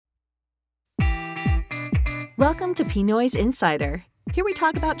Welcome to Pinoy's Insider. Here we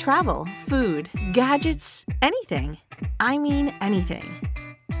talk about travel, food, gadgets, anything. I mean anything.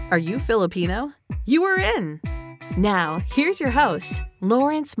 Are you Filipino? You are in. Now, here's your host,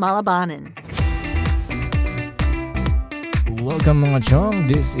 Lawrence Malabanan. Welcome mga chong,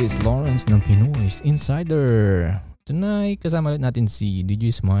 this is Lawrence ng Pinoy's Insider. Tonight, kasama ulit natin si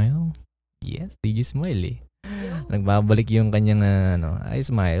DJ Smile. Yes, DJ Smile eh. Nagbabalik yung kanyang, hi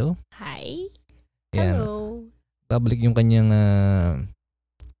Smile. Hi. Yan. Hello. Babalik yung kanyang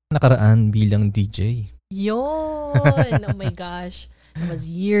nakaraan bilang DJ. Yon! Oh my gosh. It was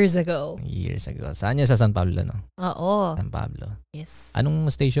years ago. Years ago. Saan niya? Sa San Pablo, no? Oo. San Pablo. Yes.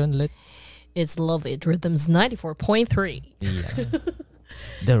 Anong station ulit? It's Love It Rhythms 94.3. Yeah.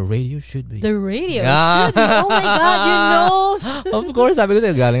 The radio should be. The radio should be. Oh my God, you know. Of course, sabi ko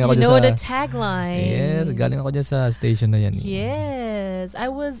sa'yo, galing ako you dyan know sa... the tagline. Yes, galing ako dyan sa station na yan. Yes.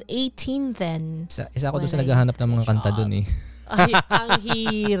 I was 18 then. Isa ako doon sa naghahanap ng mga kanta doon eh. Ay, ang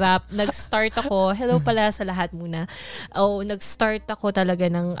hirap. Nag-start ako. Hello pala sa lahat muna. Nag-start ako talaga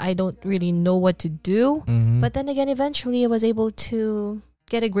ng I don't really know what to do. Mm-hmm. But then again, eventually, I was able to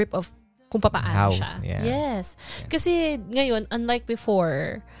get a grip of kung papaano siya. Yeah. Yes. Kasi ngayon, unlike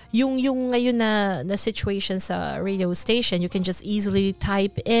before, yung ngayon na situation sa radio station, you can just easily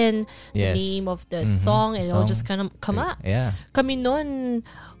type in the name of the song and it'll just kind of come up. Yeah. Kami nun,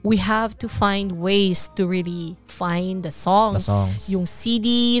 we have to find ways to really find the songs. Yung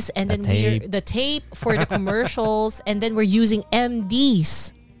CDs and then the tape for the commercials and then we're using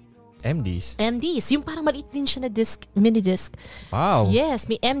MDs. MDs. Yung parang maliit din siya na disc, mini disc. Wow. Yes,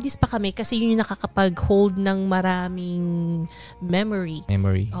 may MDs pa kami kasi yun yung nakakapag-hold ng maraming memory.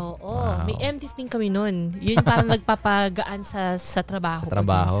 Oo. Wow. May MDs din kami nun. Yun parang nagpapagaan sa trabaho. Sa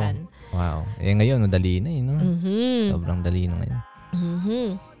trabaho. Minsan. Wow. Ngayon, madali na eh, no? Mm-hmm. Sobrang dali na ngayon. Mm-hmm.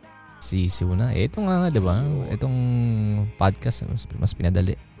 Sisiw na. Ito nga, di ba? Itong podcast, mas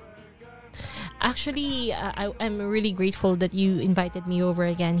pinadali. Actually, I'm really grateful that you invited me over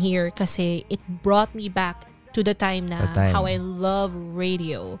again here kasi it brought me back to the time na how I love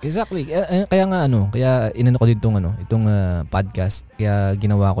radio. Exactly. Kaya nga kaya inano ko din itong podcast. Kaya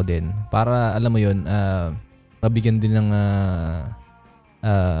ginawa ko din para alam mo yun, mabigyan din ng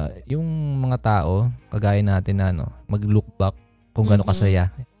yung mga tao kagaya natin na mag-look back kung gaano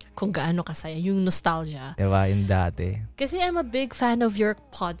kasaya. Kung gaano kasaya, yung nostalgia. Diba, yung dati. Kasi I'm a big fan of your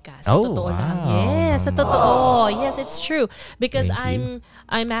podcast. Sa totoo wow. lang. Yes, sa totoo. Yes, it's true. Because Thank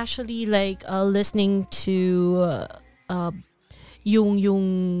I'm actually like listening to yung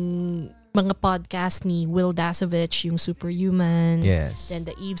mga podcast ni Will Dasovich, yung Superhuman. Yes. Then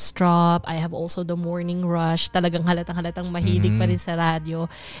the Eavesdrop. I have also the Morning Rush. Talagang halatang mahilig pa rin sa radio.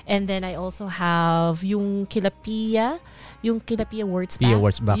 And then I also have yung Kilapia Words Back. Pia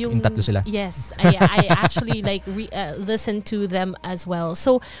Words Back. Yung tatlo sila. Yes. I actually like listen to them as well.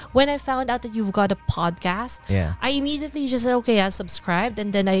 So when I found out that you've got a podcast, I immediately just said, okay, I subscribed.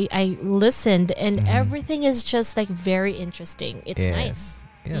 And then I listened. And everything is just like very interesting. It's nice.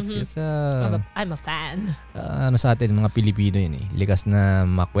 Yes, kasi I'm a fan. Sa atin, mga Pilipino yun eh. Likas na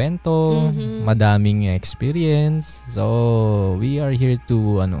makwento, madaming experience. So, we are here to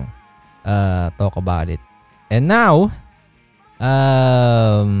talk about it. And now,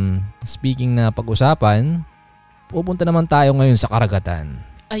 speaking na pag-usapan, pupunta naman tayo ngayon sa karagatan.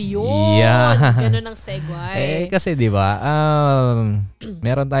 Ayun! Ganun ang segue. Kasi di ba,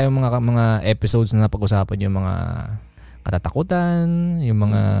 meron tayong mga episodes na pag-usapan yung mga katatakutan, yung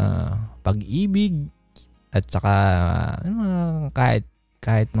mga pag-ibig, at saka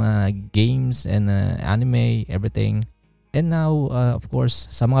kahit mga games and anime, everything. And now, of course,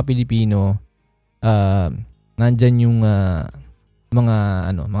 sa mga Pilipino, nandyan yung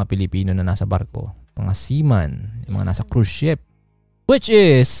mga Pilipino na nasa barko, mga seaman, yung mga nasa cruise ship, which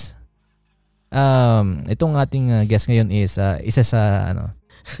is itong ating guest ngayon is isa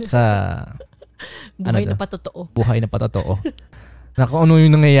sa Buhay na patotoo. Buhay na patotoo. Na kung ano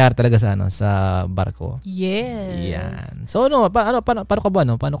yung nangyayari talaga sa barko. Yes. Yan. So paano ka ba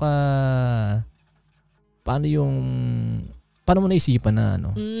paano mo naisipan na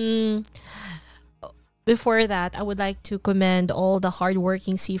Before that, I would like to commend all the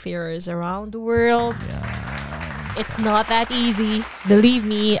hardworking seafarers around the world. Yeah. It's not that easy. Believe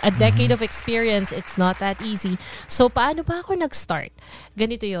me, a decade of experience, it's not that easy. So, paano ba ako nag-start?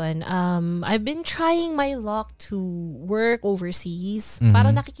 Ganito yun. I've been trying my luck to work overseas.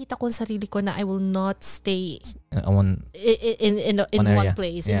 Para nakikita ko sa sarili ko na I will not stay in one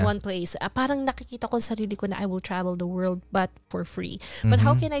place. In one place. Parang nakikita ko sa sarili ko na I will travel the world but for free. But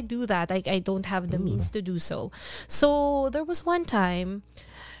how can I do that? I don't have the means to do so. So, there was one time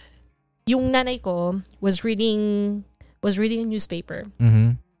yung nanay ko was reading a newspaper.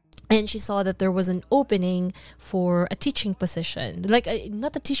 Mm-hmm. And she saw that there was an opening for a teaching position. Like,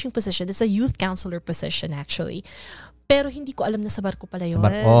 not a teaching position, it's a youth counselor position actually. Pero hindi ko alam na sa barko pala yun.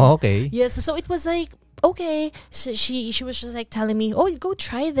 Okay. Yes, so it was like, okay. So she was just like telling me, oh, go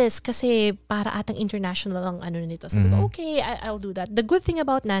try this kasi para atang international ang ano nito. So okay, I'll do that. The good thing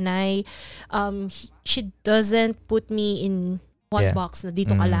about nanay, she doesn't put me in one box na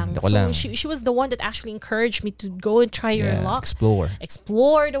dito ka lang. Dito ka So lang. she was the one that actually encouraged me to go and try your luck.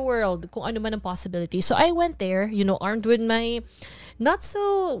 Explore the world, kung ano man ang possibility. So I went there, armed with my not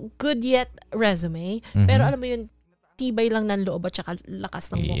so good yet resume, pero alam mo yun, tibay lang ng loob at saka lakas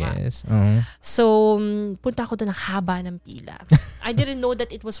ng mukha. Yes. So, punta ako doon ng haba ng pila. I didn't know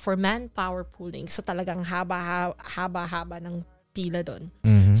that it was for manpower pooling. So talagang haba ng pila doon.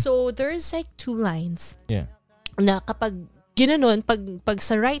 So there's like 2 lines. Yeah. Na kapag ginanon, pag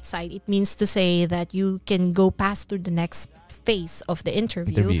sa right side, it means to say that you can go past through the next phase of the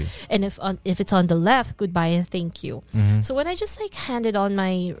interview. And if it's on the left, goodbye and thank you. So when I just like handed on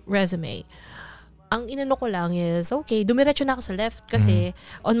my resume, ang inano ko lang is, okay, dumiretso na ako sa left kasi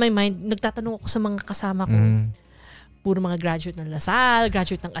on my mind, nagtatanong ako sa mga kasama ko. Puro mga graduate ng Lasal,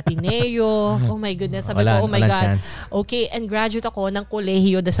 graduate ng Ateneo. Oh my goodness. Sabi ko, oh my God. Chance. Okay, and graduate ako ng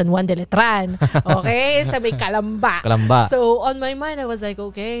Colegio de San Juan de Letran. Okay, sa may Kalamba. So, on my mind, I was like,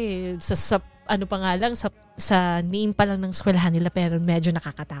 okay, sa ano pa nga lang, sa name pa lang ng eskwelahan nila, pero medyo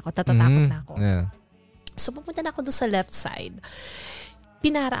nakakatakot. Natatakot na ako. Yeah. So, pupunta na ako doon sa left side.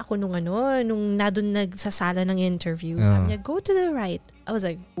 Pinara ako nung nadun nagsasala ng interview. Sabi niya, go to the right. I was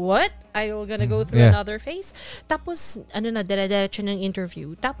like, what? Are you gonna go through another phase? Tapos, dire-diretso ng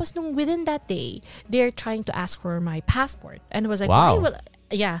interview. Tapos, within that day, they're trying to ask for my passport. And I was like, wow.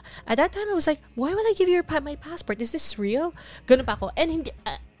 At that time, I was like, why will I give you my passport? Is this real? Ganun pa ako. And hindi,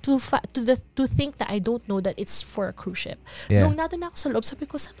 to think that I don't know that it's for a cruise ship. Yeah. Nung nadun ako sa loob, sabi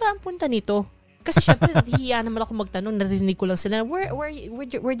ko, saan ba ang punta nito? Kasi syempre, nahihiya naman ako magtanong, narinig ko lang sila, where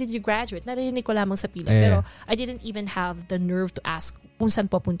did you graduate? Narinig ko lamang sa pila. Pero I didn't even have the nerve to ask kung saan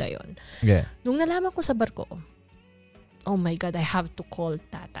papunta yon. Yeah. Nung nalaman ko sa barko, oh my God, I have to call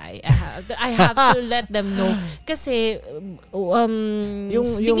tatay. I have to let them know. Kasi,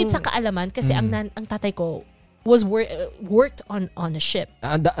 bigit sa kaalaman, kasi ang tatay ko was worked on a ship.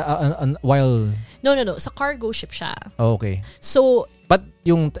 While... No. Sa cargo ship siya. Oh, okay. So, but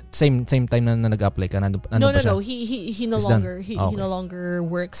yung same time na nag-apply ka, nandun pa siya? No. He no longer he no longer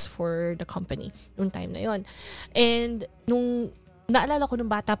works for the company nung time na yon. And nung naalala ko nung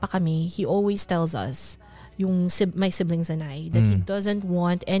bata pa kami, he always tells us, my siblings and I, that he doesn't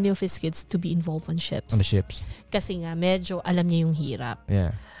want any of his kids to be involved on ships. On the ships. Kasi nga medyo alam niya yung hirap.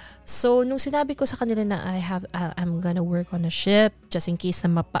 Yeah. So, nung sinabi ko sa kanila na I'm gonna work on a ship just in case na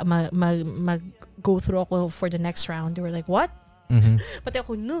mag-go through ako for the next round, they were like, what? Pati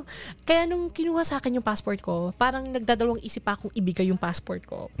ako, no. Kaya nung kinuha sa akin yung passport ko, parang nagdadalawang isip pa akong ibigay yung passport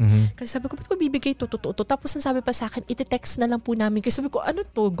ko. Kasi sabi ko, ba't ko bibigay ito? Tapos nasabi pa sa akin, iti-text na lang po namin. Kasi sabi ko, ano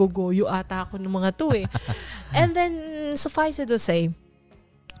to? Gogoyo ata ako ng mga to eh. And then, suffice it to say,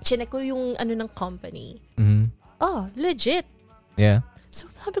 chinek ko yung ng company. Oh, legit. Yeah. So,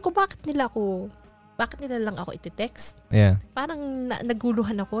 sabi ko, bakit nila lang ako iti-text? Yeah. Parang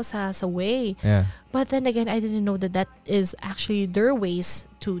naguluhan ako sa way. Yeah. But then again, I didn't know that is actually their ways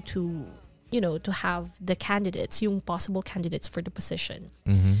to have the candidates, yung possible candidates for the position.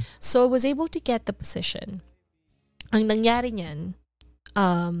 So, I was able to get the position. Ang nangyari niyan,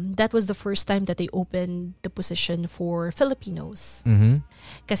 that was the first time that they opened the position for Filipinos.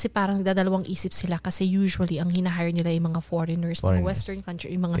 Kasi parang dadalawang isip sila kasi usually ang hinahire nila yung mga foreigners. Mga western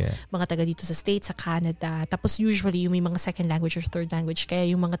country, yung mga taga dito sa States, sa Canada. Tapos usually yung may mga second language or third language.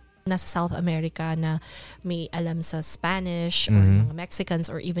 Kaya yung mga nasa South America na may alam sa Spanish or mga Mexicans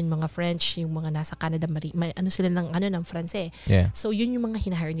or even mga French, yung mga nasa Canada, sila ng Francais. Yeah. So yun yung mga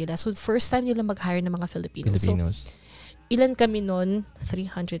hinahire nila. So first time nila mag-hire ng mga Filipinos. So, ilan kami nun?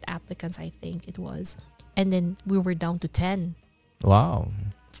 300 applicants, I think it was. And then, we were down to 10. Wow.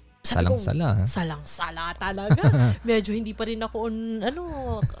 Salang-sala. Salang-sala talaga. Medyo hindi pa rin ako,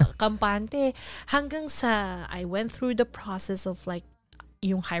 kampante. Hanggang sa, I went through the process of like,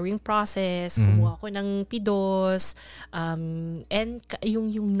 yung hiring process, kumuha ko ng PIDOS, and yung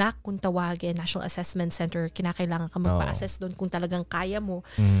NAC kung tawagin, National Assessment Center, kinakailangan ka magpa-assess doon kung talagang kaya mo.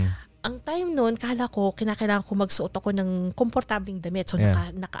 Ang time noon, kala ko, kinakailangan ko magsuot ako ng komportabling damit. So,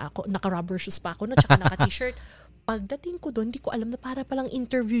 naka-rubber shoes pa ako, tsaka naka-t-shirt. Pagdating ko doon, hindi ko alam na para palang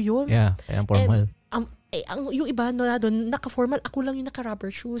interview yun. Yeah, kaya formal. Yung iba doon, naka-formal, ako lang yung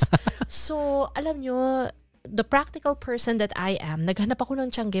naka-rubber shoes. So, alam nyo, the practical person that I am, naghanap ako ng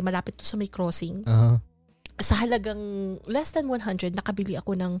Tiangge malapit to sa may crossing. Sa halagang less than 100, nakabili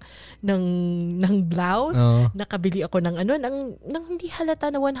ako ng blouse, nakabili ako ng hindi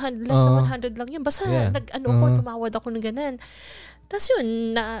halata na 100, less than 100 lang yun. Basta tumawad ako ng ganun. Tapos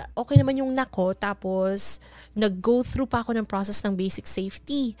yun, okay naman yung nako. Tapos, nag-go through pa ako ng process ng basic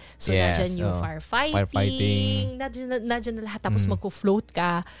safety. So, nadyan yung firefighting. Nadyan na lahat. Tapos, magko-float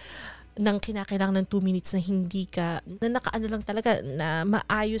ka ng kinakailangan ng 2 minutes na hindi ka, na nakaano lang talaga, na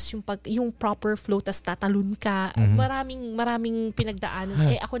maayos yung proper float, tas tatalon ka. Maraming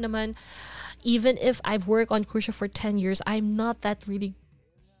pinagdaanan. Ako naman, even if I've worked on cruise ship for 10 years, I'm not that really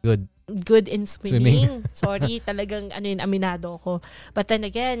good in swimming. Sorry, talagang aminado ako. But then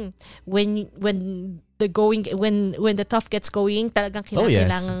again, when the tough gets going, talagang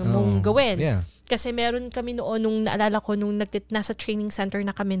kinakailangan mong gawin. Yeah. Kasi meron kami noon, nung naalala ko, nung nasa training center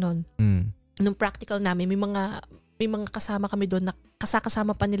na kami noon, nung practical namin, may mga kasama kami doon na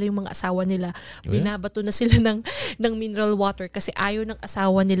kasama pa nila yung mga asawa nila. Binabato na sila ng mineral water kasi ayaw ng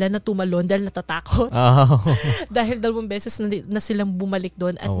asawa nila na tumalon dahil natatakot. Dahil 2 beses na silang bumalik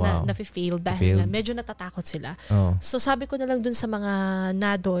doon at na-fail dahil medyo natatakot sila. So sabi ko na lang doon sa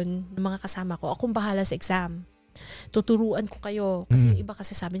mga doon, mga kasama ko, akong bahala sa exam. Tuturuan ko kayo. Kasi iba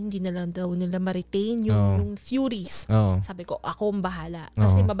kasi sabi, hindi na lang daw nila ma-retain yung theories. Sabi ko, ako ang bahala.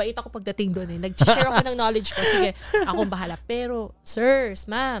 Kasi mabait ako pagdating doon. Nag-share ako ng knowledge ko. Sige, ako ang bahala. Pero, sirs,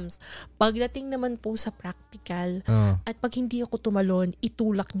 ma'ams, pagdating naman po sa practical, at pag hindi ako tumalon,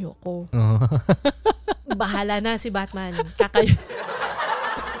 itulak nyo ako. Bahala na si Batman.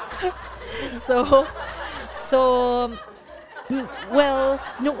 So, well,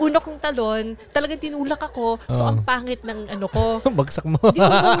 nung una kong talon, talagang tinulak ako. So, ang pangit ng ko. Bagsak mo. Ulit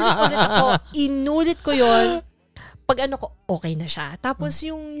ako. Inulit ko yon. Pag ko, okay na siya. Tapos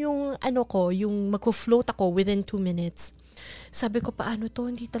yung magpo-float ako within 2 minutes. Sabi ko, paano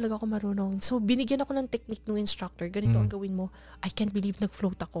to? Hindi talaga ako marunong. So, binigyan ako ng technique ng instructor. Ganito ang gawin mo. I can't believe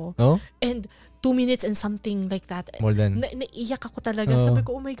nag-float ako. And 2 minutes and something like that. More than... Naiyak ako talaga. Sabi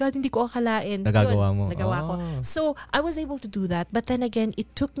ko, oh my God, hindi ko akalain. Nagagawa mo. Nagawa ko. So, I was able to do that. But then again,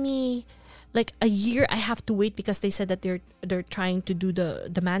 it took me like a year. I have to wait because they said that they're trying to do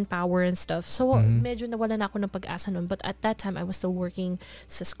the manpower and stuff. So, medyo nawala na ako ng pag-asa nun. But at that time, I was still working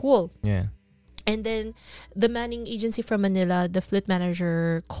sa school. Yeah. And then the manning agency from Manila, the fleet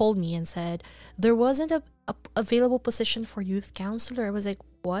manager called me and said, there wasn't a available position for youth counselor. I was like,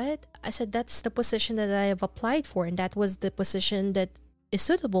 what? I said, that's the position that I have applied for. And that was the position that is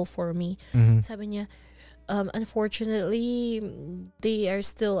suitable for me. Sabi niya, unfortunately, they are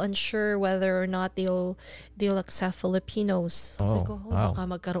still unsure whether or not they'll accept Filipinos. Sabi ko, baka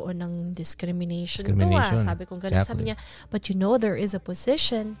magkaroon ng discrimination. Sabi ko ganun. Exactly. Sabi niya, but there is a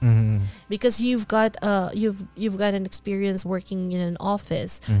position because you've got an experience working in an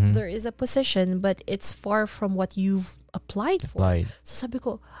office. There is a position, but it's far from what you've applied for. So sabi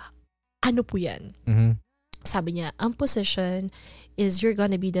ko, ano po yan? Sabi niya, ang position is you're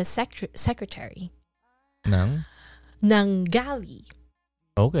gonna be the secretary. Ng galley.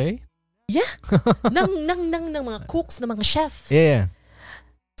 Okay. Yeah. ng mga cooks, ng mga chef. Yeah.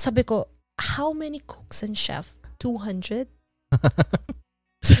 Sabi ko, how many cooks and chef? 200?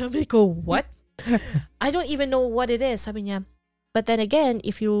 Sabi ko, what? I don't even know what it is. Sabi niya, but then again,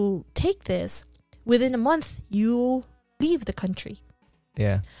 if you take this, within a month, you'll leave the country.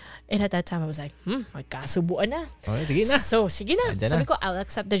 Yeah. And at that time, I was like, magkasubuan na. Okay, sige na. So, sige na. Sabi ko, I'll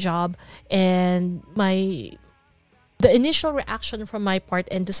accept the job. And the initial reaction from my part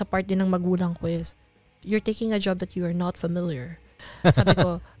and sa part din ng magulang ko is, you're taking a job that you are not familiar. Sabi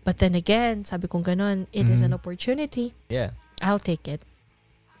ko, but then again, sabi ko ganon, it is an opportunity. Yeah. I'll take it.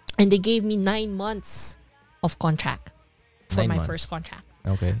 And they gave me 9 months of contract for my first contract.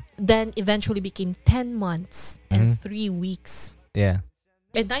 Okay. Then eventually became 10 months and 3 weeks. Yeah.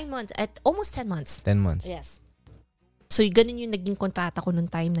 And 9 months, at almost 10 months. 10 months. Yes. So, ganun yung naging kontrata ko nung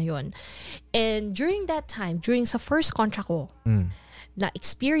time na yon. And during that time, during sa first contract ko,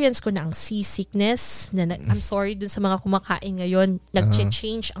 na-experience ko na ang seasickness. I'm sorry dun sa mga kumakain ngayon.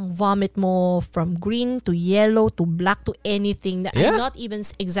 Nag-change ang vomit mo from green to yellow to black to anything. I'm not even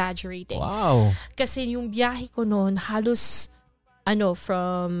exaggerating. Wow. Kasi yung biyahe ko noon, halos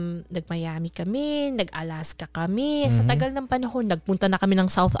from nag-Miami kami, nag-Alaska kami. Sa tagal ng panahon, nagpunta na kami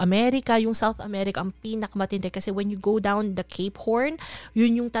ng South America. Yung South America, ang pinakamatindi. Kasi when you go down the Cape Horn,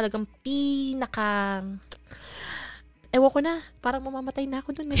 yun yung talagang ewan ko na, parang mamamatay na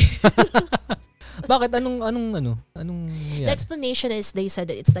ako dun eh. Bakit? Anong The explanation is, they said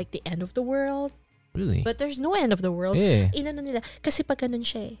that it's like the end of the world. Really? But there's no end of the world. Yeah. Inano nila. Kasi pag ganun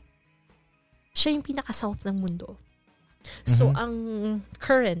siya eh. siya yung pinaka-south ng mundo. So, ang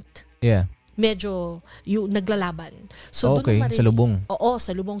current, medyo yung naglalaban. So, okay, sa lubong. Oo,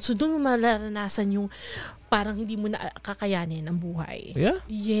 sa lubong. So, doon mo mararanasan yung parang hindi mo na kakayanin ang buhay. Yeah?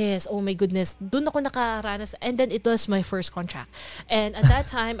 Yes. Oh my goodness. Doon ako nakaranas. And then, it was my first contract. And at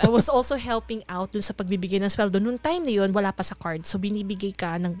that time, I was also helping out dun sa pagbibigay ng sweldo. Noong time na yun, wala pa sa card. So, binibigay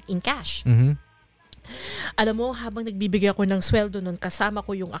ka in cash. Alam mo, habang nagbibigay ako ng sweldo nun, kasama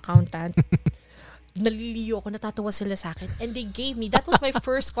ko yung accountant, naliliyo ako, natatawa sila sa akin. And they gave me, that was my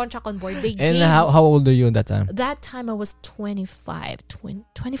first contract on board. And how old are you that time? That time I was 25.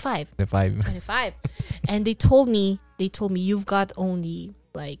 25. And they told me, you've got only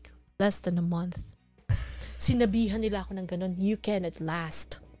like less than a month. Sinabihan nila ako ng ganun, you can at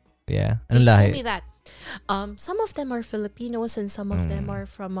last. Yeah. They told me that. Some of them are Filipinos and some of them are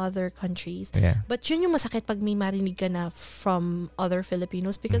from other countries. Yeah. But yun yung masakit pag may marinig ka na from other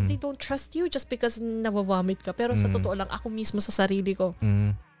Filipinos because they don't trust you just because nawawamit ka. Pero sa totoo lang, ako mismo sa sarili ko,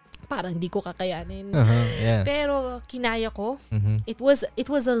 parang hindi ko kakayanin. Yeah. Pero kinaya ko. It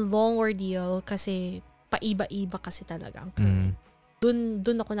was a long ordeal kasi paiba-iba kasi talaga ang current.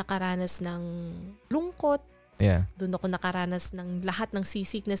 Dun ako nakaranas ng lungkot. Yeah. Doon ako nakaranas ng lahat ng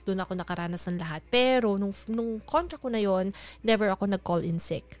seasickness, doon ako nakaranas ng lahat. Pero nung contract ko na yon, never ako nag-call in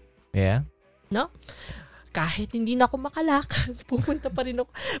sick. Yeah. No? Kahit hindi na ako makalakad, pupunta pa rin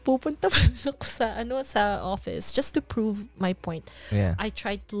ako sa office just to prove my point. Yeah. I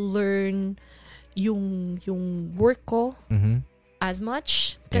tried to learn yung work ko as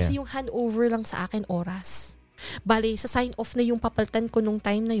much kasi yung handover lang sa akin oras. Bale, sa sign off na yung papaltan ko nung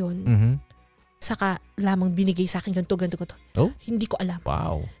time na yun. Saka lamang binigay sa akin ganito. Oh? Hindi ko alam.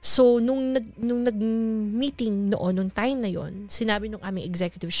 Wow. So, nung nag-meeting noon, nung time na yon, sinabi nung aming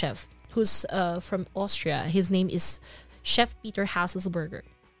executive chef, who's from Austria, his name is Chef Peter Hasselsberger.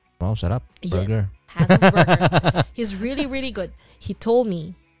 Wow, sarap. Burger. Yes, Hasselsberger. He's really, really good. He told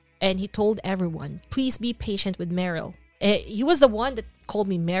me, and he told everyone, please be patient with Meryl. He was the one that called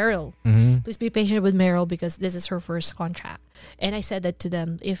me Meryl. Please be patient with Meryl because this is her first contract. And I said that to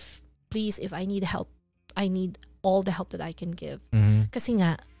them, if I need help, I need all the help that I can give. Kasi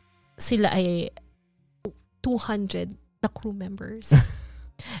nga, sila ay 200 na crew members.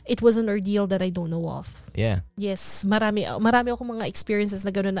 It was an ordeal that I don't know of. Yeah. Yes, marami akong mga experiences na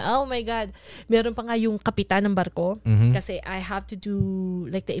gano'n na, oh my God, meron pa nga yung kapitan ng barko. Kasi I have to do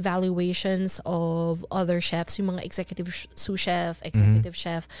like the evaluations of other chefs, yung mga executive sous chef, executive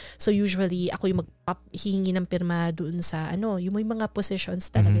chef. So usually, ako yung hihingi ng pirma doon sa yung may mga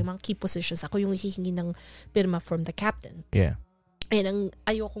positions talaga, yung mga key positions. Ako yung hihingi ng pirma from the captain. Yeah. And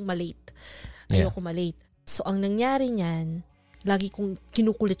ayokong malate. So ang nangyari niyan, lagi kong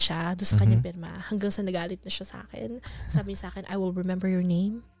kinukulit siya doon sa kanyang pirma hanggang sa nagalit na siya sa akin. Sabi niya sa akin, I will remember your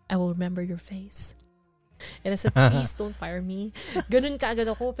name. I will remember your face. And I said, please don't fire me. Ganun kaagad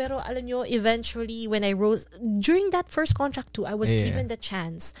ako. Pero alam nyo, eventually, when I rose, during that first contract too, I was given the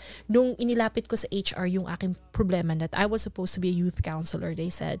chance. Nung inilapit ko sa HR yung aking problema that I was supposed to be a youth counselor, they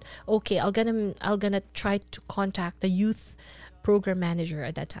said, okay, I'll gonna try to contact the youth program manager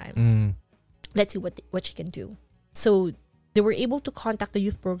at that time. Let's see what she can do. So, they were able to contact the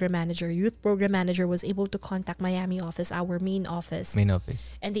youth program manager. Youth program manager was able to contact Miami office, our main office.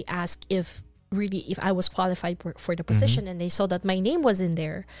 And they asked if I was qualified for the position, and they saw that my name was in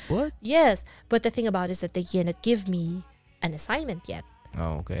there. What? Yes. But the thing about it is that they cannot give me an assignment yet.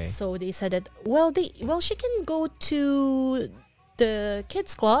 Oh, okay. So they said that, she can go to the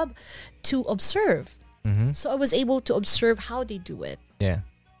kids club to observe. So I was able to observe how they do it. Yeah.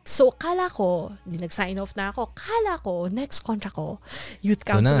 So, kala ko, nag-sign off na ako, kala ko, next contract ko, youth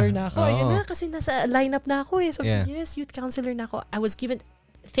counselor na ako. Ayun na, kasi nasa lineup na ako eh. So, yes, youth counselor na ako.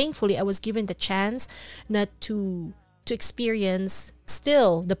 Thankfully, I was given the chance na to experience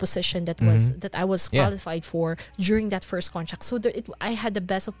still the position that I was qualified for during that first contract. So, I had the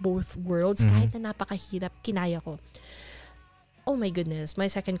best of both worlds. Kahit na napakahirap, kinaya ko. Oh my goodness, my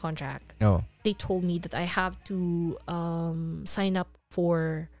second contract. Oh. They told me that I have to sign up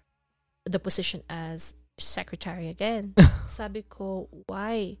for the position as secretary again. Sabi ko,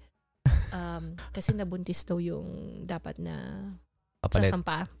 why? Kasi nabuntis daw yung dapat na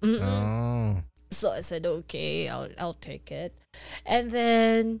sasampa. Oh. So I said, okay, I'll take it. And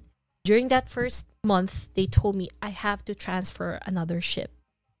then during that first month, they told me I have to transfer another ship.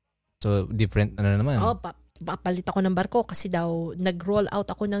 So different naman. Oh, papalit ako ng barko kasi daw nag-roll out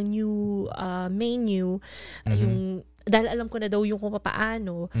ako ng new menu. Yung dahil alam ko na daw yung kung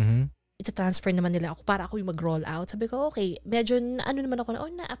paano, ita-transfer naman nila ako para ako yung mag-roll out. Sabi ko, okay, medyo naman ako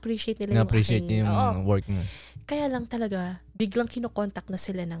na-appreciate nila na-appreciate yung work mo. Kaya lang talaga, biglang kinokontak na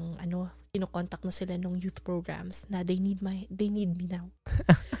sila ng kinokontak na sila ng youth programs na they need me now.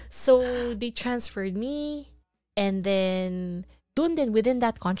 So they transferred me, and then doon din within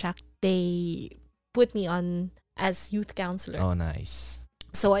that contract they put me on as youth counselor. Oh, nice.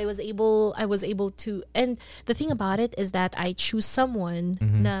 So I was able to, and the thing about it is that I choose someone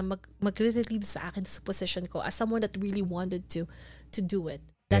na magre-relieve sa akin sa position ko as someone that really wanted to do it.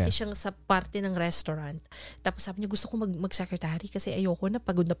 Dati siyang sa parte ng restaurant. Tapos sabi niya, gusto ko mag-secretary kasi ayoko na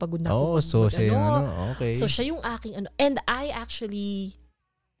pagod na ako. Oh, so siya okay. So siya yung aking and I actually,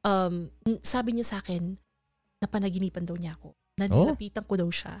 sabi niya sa akin, napanaginipan daw niya ako. Nalapitan ko daw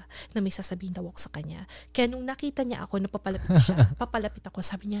siya na may sasabihin daw ako sa kanya. Kaya nung nakita niya ako, papalapit ako,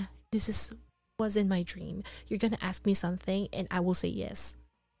 sabi niya, was in my dream. You're gonna ask me something and I will say yes.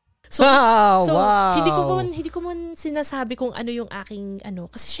 So wow. hindi ko man sinasabi kung ano yung aking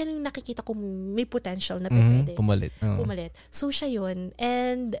kasi siya yung nakikita ko may potential na pwede. Pumalit. So siya yun.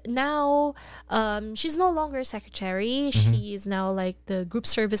 And now she's no longer secretary. She is now like the group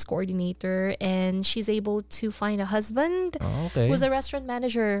service coordinator, and she's able to find a husband who's a restaurant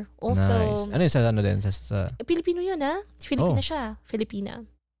manager also. Nice. Ano din sa Pilipino yun Filipina siya. Filipina.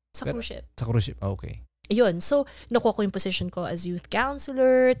 Sa cruise ship. Sa cruise ship. Okay. Yun. So, nakuha ko yung position ko as youth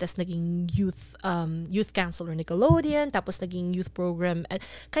counselor, tas naging youth counselor Nickelodeon, tapos naging youth program.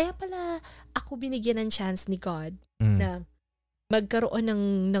 Kaya pala ako binigyan ng chance ni God na magkaroon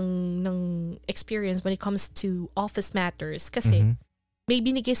ng experience when it comes to office matters. Kasi may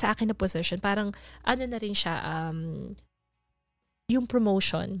binigay sa akin na position. Parang na rin siya, yung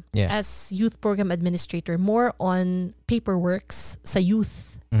promotion as youth program administrator, more on paperworks sa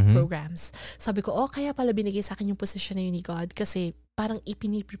youth programs. Sabi ko, kaya pala binigay sa akin yung position na yun ni God kasi parang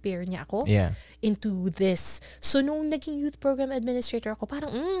ipini-prepare niya ako into this. So, nung naging youth program administrator ako,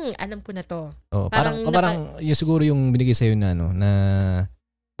 parang, alam ko na to. Oh, parang yung siguro yung binigay sa'yo na, na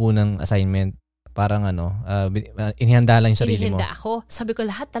unang assignment, parang inihanda lang yung sarili mo. Inihanda ako. Sabi ko,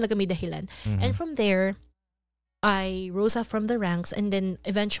 lahat talaga may dahilan. And from there, I rose up from the ranks, and then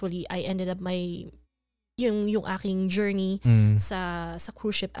eventually I ended up yung aking journey sa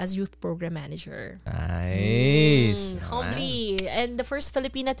cruise ship as youth program manager. Nice. Humbly. And the first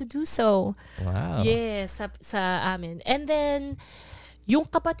Filipina to do so. Wow. Yes, sa amin. And then yung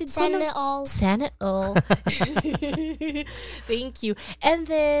kapatid ko Sana all. Thank you. And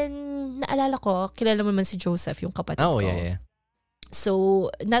then naalala ko, kilala mo man si Joseph, yung kapatid ko. Oh, yeah. So,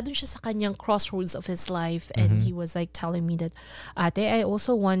 nadun siya sa kanyang crossroads of his life, and he was like telling me that, Ate, I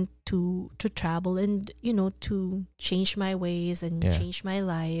also want to travel and, to change my ways and change my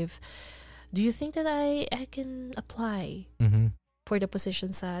life. Do you think that I can apply for the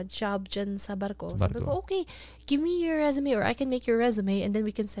position sa job dyan sa barko? Sabi ko, okay, give me your resume or I can make your resume and then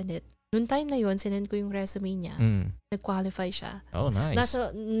we can send it. Noong time na yun, sinend ko yung resume niya. Nag-qualify siya. Oh, nice.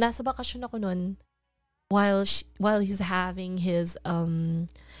 Nasa bakasyon ako nun, while he's having his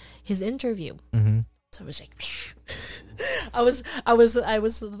interview. So I was like,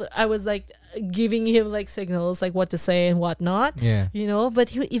 I was like giving him like signals like what to say and what not. Yeah. But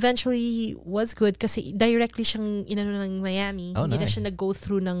he eventually was good kasi directly siyang inano ng Miami. Oh, Hindi na nice. siya nag-go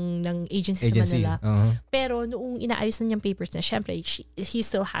through ng agency sa Manila. Pero noong inaayos na niyang papers na, syempre, he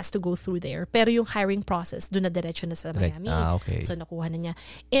still has to go through there. Pero yung hiring process, doon na diretso na sa Miami. Okay. So nakuha na niya.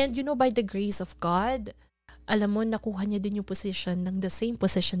 And by the grace of God, alam mo, nakuha niya din yung position ng the same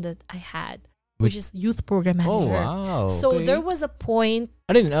position that I had, which is youth program manager. Oh, wow. So okay. there was a point.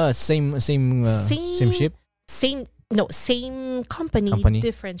 Same ship? Same company,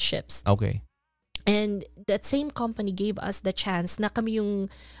 different ships. Okay. And that same company gave us the chance na kami yung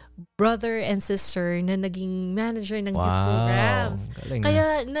brother and sister na naging manager ng youth programs. Galing.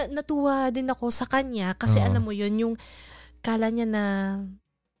 Kaya natuwa din ako sa kanya kasi alam mo yun, yung kala niya na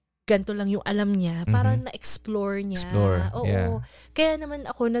ganito lang yung alam niya, parang na-explore niya. Oo. Yeah. Kaya naman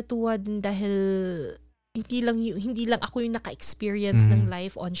ako natuwa din dahil hindi lang ako yung naka-experience ng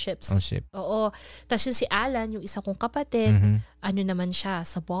life on ships. On ship. Oo. Tapos yung si Alan, yung isa kong kapatid, ano naman siya,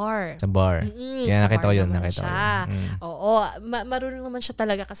 sa bar. Sa bar. Yeah, nakita ko yun. Oo. Marunong naman siya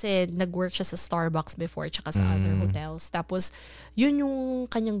talaga kasi nag-work siya sa Starbucks before tsaka sa other hotels. Tapos, yun yung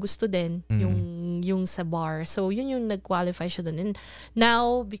kanyang gusto din, yung sa bar. So, yun yung nag-qualify siya dun. And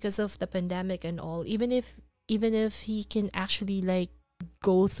now, because of the pandemic and all, even if he can actually like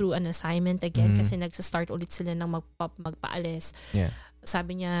go through an assignment again kasi nagsa-start ulit sila ng magpaalis. Yeah.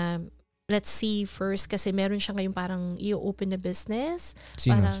 Sabi niya, let's see first kasi meron siya ngayon parang i-open na business.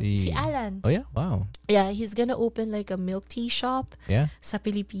 Sino? Parang, si Alan. Oh yeah? Wow. Yeah, he's gonna open like a milk tea shop sa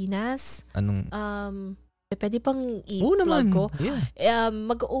Pilipinas. Anong? Pwede pang i-plug ko. Yeah.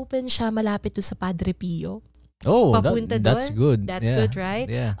 Mag-open siya malapit doon sa Padre Pio. Oh, papunta that's doon. good. That's Yeah. good, right?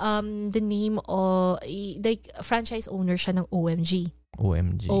 Yeah. The name of, like, franchise owner siya ng OMG.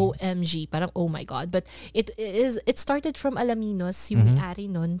 OMG, parang oh my God. But it started from Alaminos, yung may-ari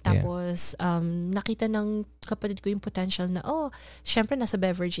nun. Tapos, nakita ng kapatid ko yung potential na, syempre nasa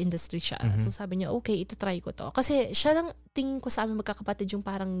beverage industry siya. So sabi niya, okay, itatry ko to. Kasi siya lang, tingin ko sa amin magkakapatid yung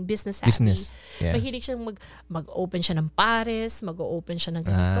parang business savvy. Yeah. Mahilig siyang mag-open siya ng Paris, mag-open siya ng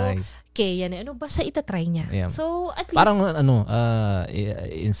ganito. Nice. Kaya basta itatry niya. Yeah. So, at least, Parang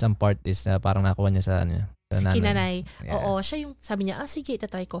in some part is parang nakuha niya sa si nanay. kinanay. Yeah. Oo, siya yung sabi niya, sige,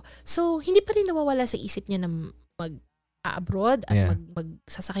 itatry ko. So, hindi pa rin nawawala sa isip niya na mag-abroad at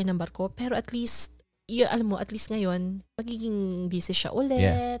magsasakay ng barko. Pero at least, alam mo, at least ngayon, magiging busy siya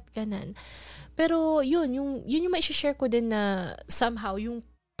ulit. Ganon. Pero yun yung ma-share ko din na somehow, yung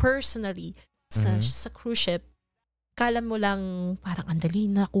personally, sa cruise ship, kala mo lang parang andali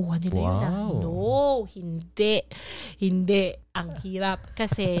nakuha nila yun na. No, hindi. Hindi. Ang hirap.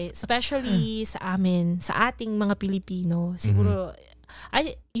 Kasi especially sa amin, sa ating mga Pilipino, siguro,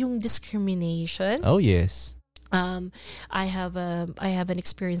 yung discrimination. Oh, yes. I have an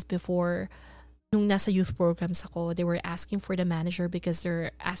experience before. Nung nasa youth programs ako, they were asking for the manager because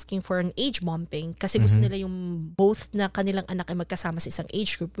they're asking for an age bumping. Kasi gusto nila yung both na kanilang anak ay magkasama sa isang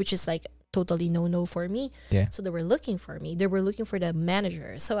age group, which is like totally no for me. Yeah. So they were looking for me. They were looking for the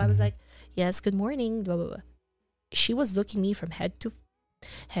manager. So I was like, yes, good morning, blah, blah, blah. She was looking me from head to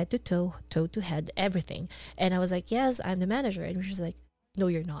toe to head, everything. And I was like, yes, I'm the manager. And she was like, no,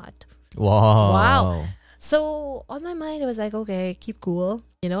 you're not. Wow. So on my mind, I was like, okay, keep cool,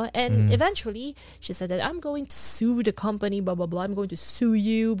 And eventually, she said that I'm going to sue the company, blah blah blah. I'm going to sue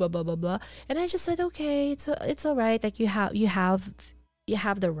you, blah blah blah blah. And I just said, okay, it's all right. Like you have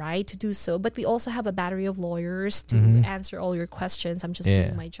the right to do so, but we also have a battery of lawyers to answer all your questions. I'm just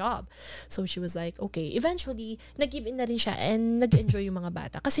doing my job. So she was like, okay. Eventually, nag-give in na rin siya and nag-enjoy yung mga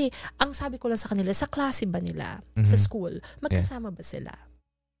bata. Kasi ang sabi ko lang sa kanila, sa klase ba nila, sa school, magkasama ba sila?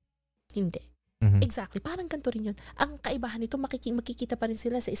 Hindi. Exactly. Parang ganito rin yun. Ang kaibahan nito, makikita pa rin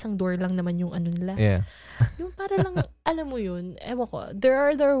sila sa isang door lang naman yung nila. Yeah. Yung para lang, alam mo yun, ewan ko, there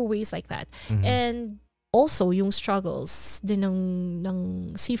are ways like that. And also, yung struggles din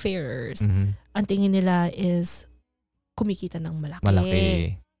ng seafarers, ang tingin nila is kumikita ng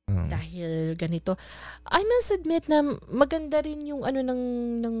malaki. Dahil ganito. I must admit na maganda rin yung ng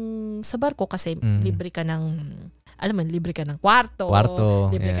sa barko kasi libre ka ng libre ka ng kwarto,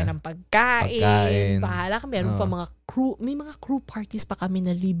 libre ka ng pagkain. Bahala ka, meron pa mga crew, may mga crew parties pa kami na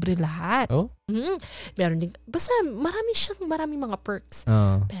libre lahat. Meron din, basta maraming mga perks.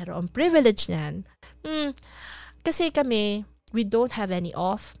 Pero ang privilege niyan, kasi kami, we don't have any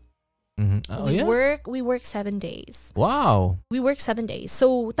off. We work 7 days. Wow. We work 7 days.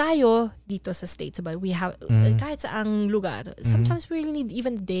 So tayo dito sa States, but we have kahit saang lugar, sometimes we really need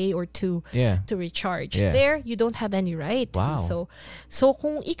even a day or two to recharge. There, you don't have any right to do so. So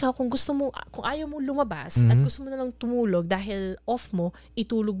kung gusto mo, kung ayaw mo lumabas at gusto mo na lang tumulog dahil off mo,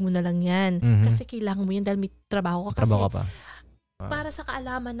 itulog mo na lang yan. Kasi kailangan mo yan dahil may trabaho ka. Kasi para sa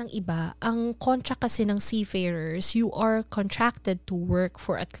kaalaman ng iba, ang contract kasi ng seafarers, you are contracted to work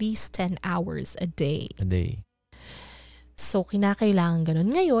for at least 10 hours a day. So, kinakailangan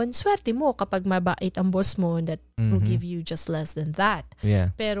ganun. Ngayon, swerte mo kapag mabait ang boss mo that will give you just less than that. Yeah.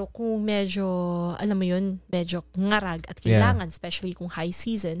 Pero kung medyo, alam mo yun, medyo ngarag at kailangan, especially kung high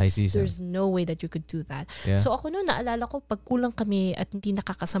season, there's no way that you could do that. Yeah. So, ako noon, naalala ko, pag kulang kami at hindi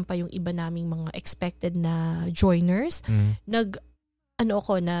nakakasampa yung iba naming mga expected na joiners,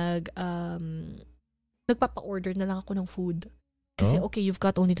 nagpapa-order na lang ako ng food. Kasi okay, you've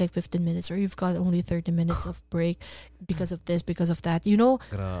got only like 15 minutes or you've got only 30 minutes of break because of this, because of that.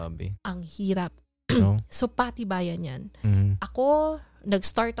 Grabe. Ang hirap. So, patibayan yan.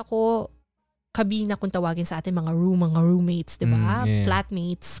 Nag-start ako, kabina kung tawagin sa atin, mga roommates, di ba?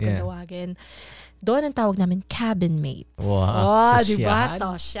 Flatmates kung tawagin. Doon ang tawag namin cabin mates. Wow. Diba?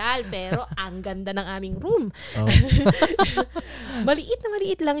 Social. Pero ang ganda ng aming room.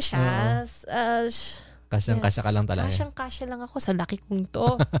 Maliit lang siya. Kasyang-kasya ka lang talaga. Kasyang-kasya lang ako sa laki kong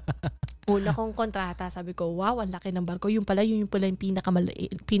to. Una kong kontrata, sabi ko, wow, ang laki ng barko. Yun pala yung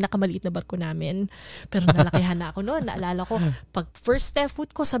pinakamaliit na barko namin. Pero nalakihan na ako noon. Naalala ko, pag first step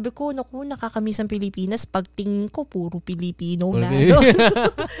foot ko, sabi ko, naku, nakakamiss ang Pilipinas. Pag tingin ko, puro Pilipino na doon.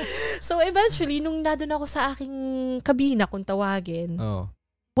 So eventually, nung nandun ako sa aking kabina, kung tawagin,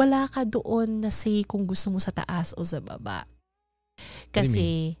 wala ka doon na say kung gusto mo sa taas o sa baba.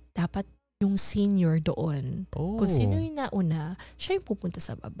 Kasi, dapat yung senior doon. Kung sino yung nauna, siya yung pupunta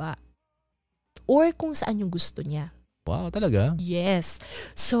sa baba. Or kung saan yung gusto niya. Wow, talaga? Yes.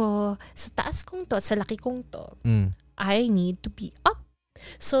 So, sa taas kong to, sa laki kong to, I need to be up.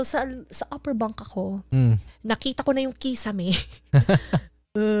 So, sa upper bunk ako, nakita ko na yung kisame.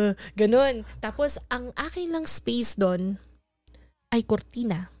 Ganun. Tapos, ang akin lang space doon ay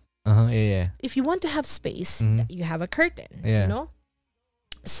kortina. Yeah. If you want to have space, you have a curtain. Yeah. You know?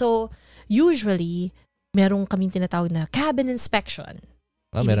 So, usually, merong kaming tinatawag na cabin inspection.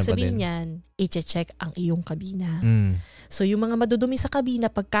 Ibig sabihin niyan, i-check ang iyong kabina. So, yung mga madudumi sa kabina,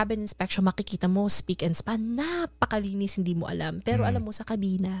 pag cabin inspection, makikita mo, speak and span, napakalinis, hindi mo alam. Pero alam mo sa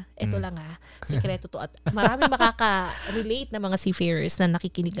kabina, ito lang sikreto to. At marami makaka-relate na mga seafarers na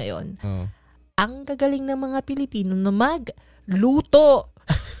nakikinig ngayon. Ang gagaling ng mga Pilipino na magluto.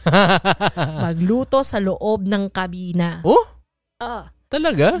 Magluto sa loob ng kabina. Oh?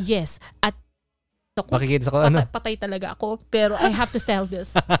 Talaga? Yes. At makikita sa patay talaga ako, pero I have to tell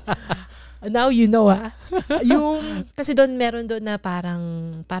this. Now you know yung kasi doon meron doon na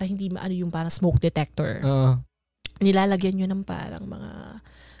parang hindi yung parang smoke detector. Nilalagyan nyo ng parang mga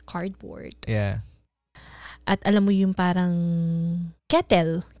cardboard. Yeah. At alam mo yung parang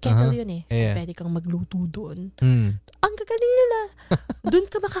kettle yun Yeah. Pwede kang magluto doon. Ang gagaling nila. Doon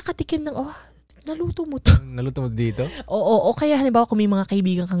ka makakatikim ng naluto mo to. Naluto mo dito? Oo, kaya halimbawa kung may mga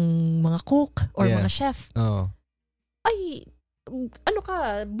kaibigan kang mga cook or mga chef, ay,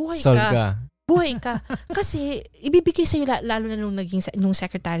 buhay ka. Buhay ka. Kasi, ibibigay sa'yo, lalo na nung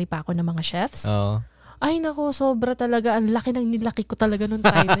secretary pa ako ng mga chefs, ay nako, sobra talaga. Ang laki ng nilaki ko talaga nung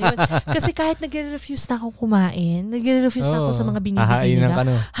time na yun. Kasi kahit nagre-refuse na ako kumain, nagre-refuse na ako sa mga binibigay nila.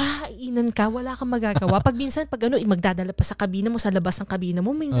 Hahainan ka, wala kang magagawa. Pag minsan, magdadala pa sa kabina mo, sa labas ng kabina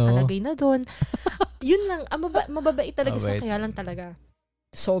mo, may nakalagay na doon. Yun lang, mababait talaga sa kaya lang talaga.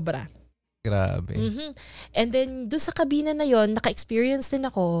 Sobra. Grabe. And then, doon sa kabina na yon, naka-experience din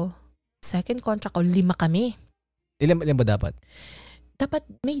ako. Second contract ko, 5 kami. Ilan ba dapat? Dapat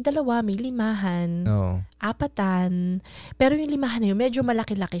may 2, may 5, 4. Pero yung 5 na yun, medyo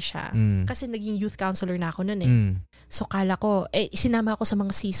malaki-laki siya. Kasi naging youth counselor na ako noon So kala ko, sinama ako sa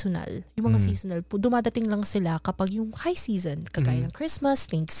mga seasonal. Yung mga seasonal po, dumadating lang sila kapag yung high season. Kagaya ng Christmas,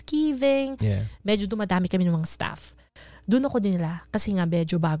 Thanksgiving. Yeah. Medyo dumadami kami ng mga staff. Doon ako dinala kasi nga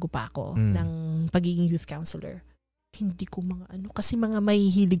medyo bago pa ako ng pagiging youth counselor. Hindi ko kasi mga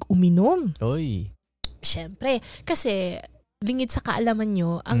mahihilig uminom. Oy. Siyempre, kasi lingid sa kaalaman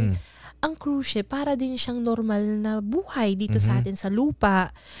nyo, ang cruise ship, para din siyang normal na buhay dito sa atin sa lupa.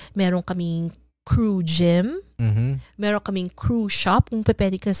 Meron kaming crew gym, meron kaming crew shop, kung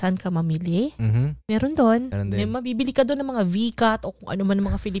pwede ka saan ka mamili. Meron doon. May mabibili ka doon ng mga V-cut o kung ano man ng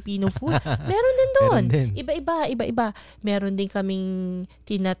mga Filipino food. Meron din doon. Iba-iba. Meron din kaming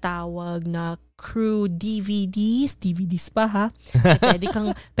tinatawag na crew DVDs pa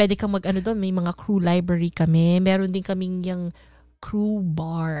pwede kang doon, may mga crew library kami. Meron din kaming yung crew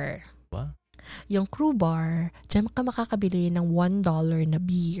bar. Ba? Yung crew bar, diyan ka makakabili ng $1 na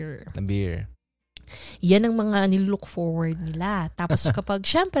beer. Yan ang mga nilook forward nila. Tapos kapag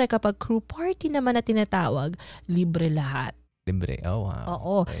crew party naman na tinatawag, libre lahat. Libre? Oh, wow.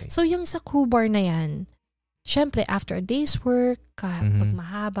 Oo. Okay. So yung sa crew bar na yan, syempre, after a day's work, pag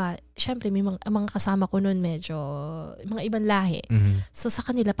mahaba, syempre, may mga kasama ko noon medyo, mga ibang lahi. So, sa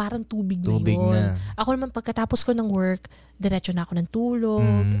kanila, parang tubig na yun. Ako naman, pagkatapos ko ng work, diretso na ako ng tulog.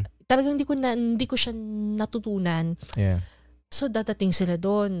 Talagang hindi ko siya natutunan. Yeah. So, dadating sila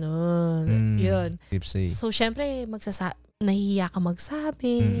doon. Yun. Tipsy. So, syempre, nahihiya ka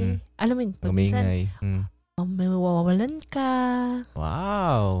magsabi. Alam mo yun, pag minsan, may mawawalan ka.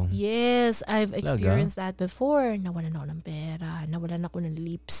 Wow. Yes, I've experienced that before. Nawalan ako ng pera. Nawalan ako ng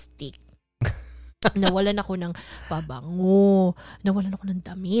lipstick. Nawalan ako ng pabango. Nawalan ako ng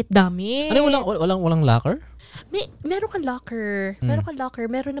damit. Walang locker? Meron kang locker.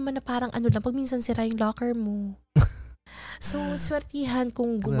 Meron naman na parang lang. Pag minsan sira yung locker mo. So, swertihan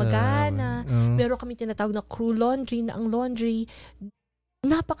kung gumagana. Meron kami tinatawag na crew laundry, na ang laundry,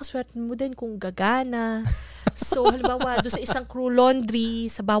 napakaswerte mo din kung gagana. So, halimbawa, doon sa isang crew laundry,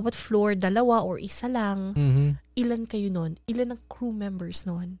 sa bawat floor, 2 or 1 lang, ilan kayo nun? Ilan ang crew members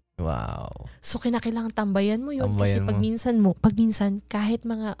nun? Wow. So, kinakailangan tambayan mo yun. Kasi pag minsan, kahit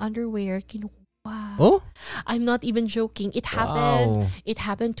mga underwear, kinukuha. Oh? I'm not even joking. It happened. Wow. It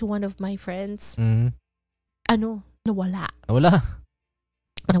happened to one of my friends. Nawala.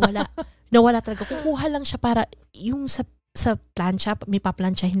 Nawala talaga. Kukuha lang siya para yung sa plancha, may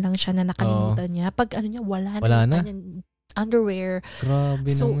paplansyahin lang siya na nakalimutan niya. Pag wala na. Yung underwear.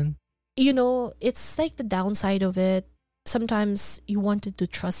 Grabe naman. It's like the downside of it. Sometimes you wanted to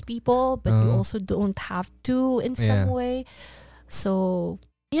trust people, but you also don't have to in some way. So,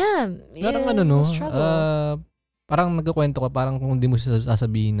 yeah. Parang struggle. parang nagkukwento ka, parang kung hindi mo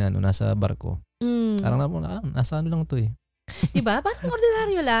sasabihin na nasa barko. Parang nasa ano lang to eh. Diba? Parang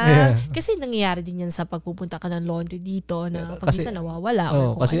ordinaryo lang. Kasi nangyayari din yan sa pagpupunta ka ng laundry dito na pag minsan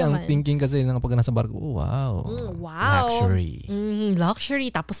nawawala. Kasi ang thinking kasi ng pag nasa barko, wow. Luxury.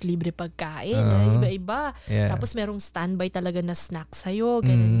 Luxury. Tapos libre pagkain. Iba-iba. Tapos merong standby talaga na snack sa'yo.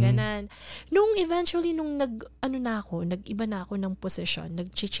 Ganan. Nung eventually, nag-iba na ako ng position.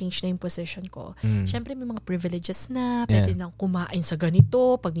 Nag-change na yung position ko. Syempre may mga privileges na. Pwede nang kumain sa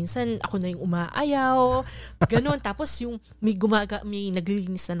ganito. Pag minsan ako na yung umaayaw. Ganon. Tapos yung may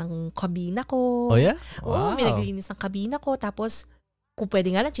naglilinis na ng kabina ko. Oh, yeah? Oo, may naglilinis ng kabina ko. Tapos, kung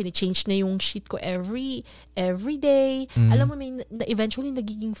pwede nga lang, change na yung sheet ko every day. Alam mo, eventually,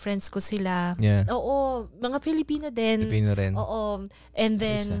 nagiging friends ko sila. Yeah. Oo, mga Filipino din. Filipino rin. Oo. And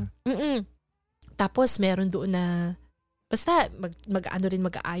then, tapos, meron doon na, basta,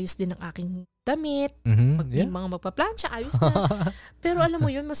 mag-aayos din ng aking damit. Mga magpa-plancha, ayos na. Pero alam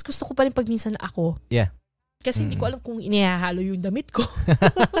mo yun, mas gusto ko pa rin pag minsan ako. Yeah. Kasi hindi ko alam kung inihahalo yung damit ko.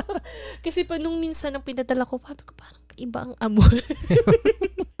 Kasi pa nung minsan ang pinadala ko, parang iba ang amoy.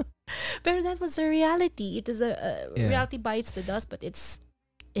 Pero that was the reality. It is reality bites the dust, but it is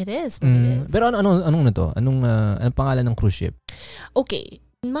what it is. Pero anong na to? Anong pangalan ng cruise ship? Okay.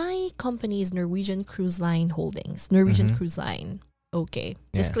 My company is Norwegian Cruise Line Holdings. Norwegian Cruise Line. Okay.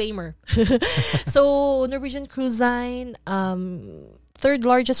 Yeah. Disclaimer. So, Norwegian Cruise Line, third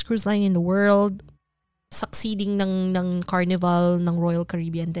largest cruise line in the world. Succeeding ng Carnival ng Royal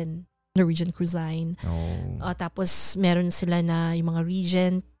Caribbean din, Norwegian Cruise Line. Tapos meron sila na yung mga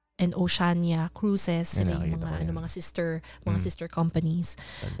Regent and Oceania cruises, sila yung mga sister companies.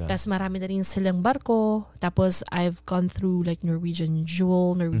 Tapos marami na rin silang barko. Tapos I've gone through like Norwegian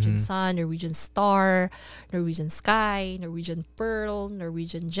Jewel, Norwegian Sun, Norwegian Star, Norwegian Sky, Norwegian Pearl,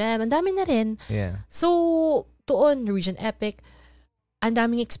 Norwegian Gem. Ang dami na rin. Yeah. So, doon, Norwegian Epic, ang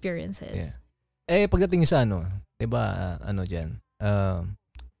daming experiences. Yeah. Pagdating sa diba, dyan,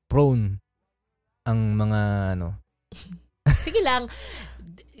 prone ang mga Sige lang.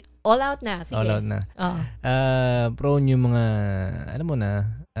 All out na. Sige. All out na. Prone yung mga, alam mo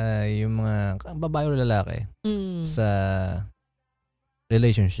na, yung mga babae o lalaki sa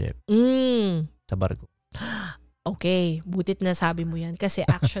relationship sa barko. Okay, butit na sabi mo yan. Kasi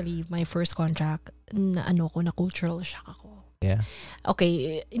actually, my first contract, na cultural shock ako. Yeah.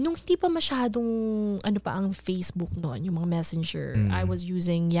 Okay, nung hindi pa masyadong ang Facebook noon, yung mga messenger, I was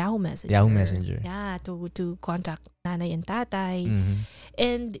using Yahoo Messenger. Yahoo Messenger. Yeah, to contact nanay and tatay.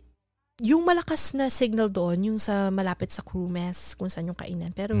 And yung malakas na signal doon, yung sa malapit sa crew mess, kung saan yung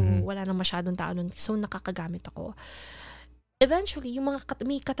kainan. Pero wala nang masyadong tao noon, so nakakagamit ako. Eventually, yung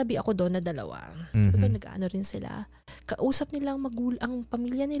may katabi ako doon na dalawa. Nag-ano rin sila. Kausap nilang ang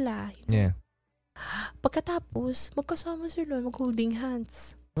pamilya nila. Yeah. Pagkatapos, magkasama sila, mag-holding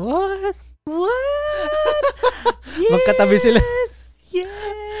hands. What? Yes! Magkatabi sila.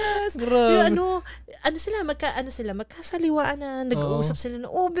 Yes! Grabe. Yung magkasaliwaan na, nag-uusap sila na,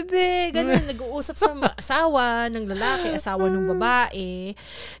 bebe, ganun, nag-uusap sa asawa ng lalaki, asawa ng babae.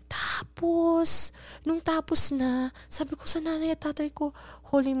 Tapos na, sabi ko sa nanay at tatay ko,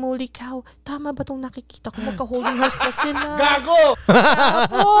 holy moly cow, tama ba itong nakikita ko? Magka-holding hands pa sila. Gago!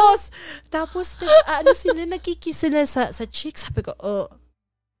 Tapos, nagkikis sila sa cheeks. Sabi ko,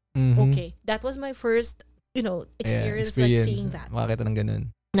 okay. That was my first, experience like seeing that. Makakita ng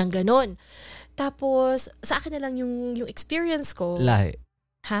ganun. Tapos, sa akin na lang yung experience ko. Lahi.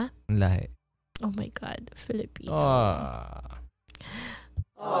 Ha? Lahi. Oh my God, Filipino.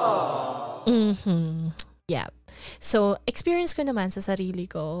 Yeah. So, experience ko naman sa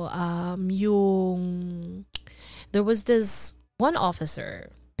sarili ko, there was this one officer.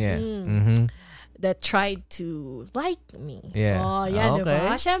 Yeah. That tried to like me. Yeah. Yan, okay.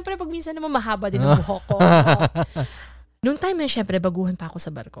 diba? Siyempre, pag minsan naman mahaba din ang buhok ko. Nung time yun, siyempre, baguhan pa ako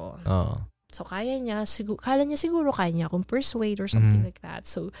sa barko. So, kala niya siguro kaya niya akong persuade or something like that.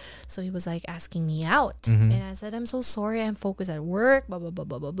 So he was like asking me out. And I said, I'm so sorry, I'm focused at work, blah, blah, blah,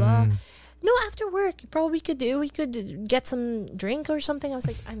 blah, blah, blah. No, after work, we could get some drink or something. I was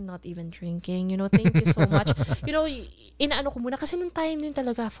like, I'm not even drinking, thank you so much. Inaano ko muna kasi nung time din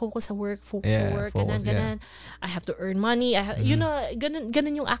talaga, focus sa work, ganan. I have to earn money.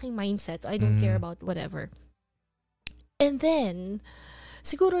 Ganun yung aking mindset. I don't care about whatever. And then,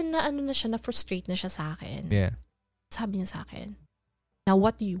 siguro na frustrate na siya sa akin. Yeah. Sabi niya sa akin, now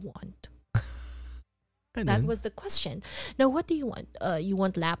what do you want? That was the question. Now what do you want? You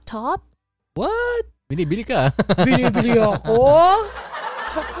want laptop? What? Binibili ka? Binibili ako?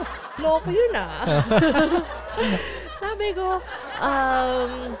 Loko yun Sabi ko,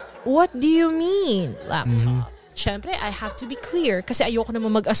 what do you mean laptop? syempre, I have to be clear kasi ayoko naman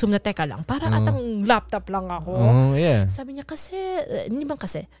mag-assume na teka lang, para atang laptop lang ako. Yeah. Sabi niya kasi, hindi man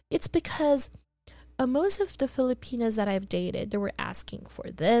kasi, it's because most of the Filipinas that I've dated, they were asking for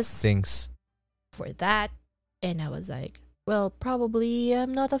this, Things. for that, and I was like, well, probably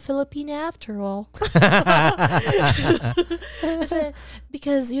I'm not a Filipina after all.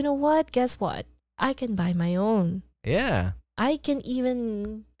 Because you know what? Guess what? I can buy my own. Yeah. I can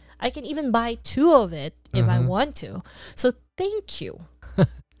even buy 2 of it if I want to. So thank you.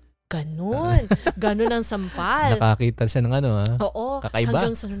 Ganon ang sampal. Nakakita siya ng Oo, kakaiba.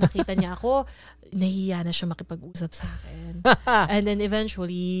 hanggang sa nung nakita niya ako, nahiya na siya makipag-usap sa akin. And then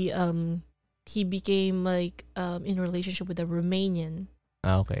eventually, he became like in a relationship with a Romanian.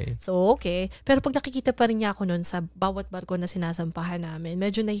 Okay. So, okay. Pero pag nakikita pa rin niya ako noon sa bawat barko na sinasampahan namin,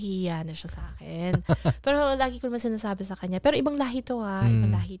 medyo nahihiya na siya sa akin. Pero lagi ko naman sinasabi sa kanya, pero ibang lahi to ibang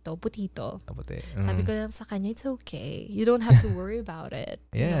lahi to, putito. Puti. Sabi ko lang sa kanya, it's okay. You don't have to worry about it.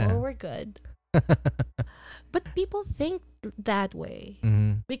 Yeah. You know, we're good. But people think that way.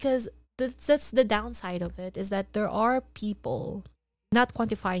 Because that's the downside of it, is that there are people not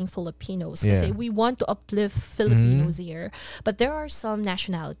quantifying Filipinos kasi we want to uplift Filipinos here, but there are some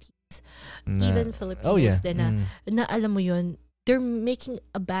nationalities, even Filipinos din na alam mo yun, they're making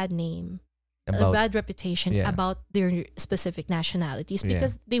a bad name, a bad reputation about their specific nationalities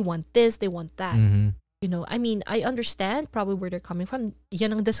because they want this, they want that. You know, I mean, I understand probably where they're coming from.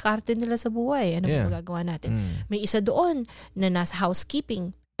 Yan ang diskarte nila sa buhay. Ano ba magagawa natin? May isa doon na nasa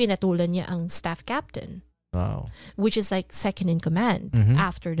housekeeping, pinatulan niya ang staff captain. Wow. Which is like second in command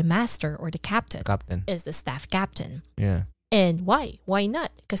after the master or the captain. Is the staff captain. Yeah. And why? Why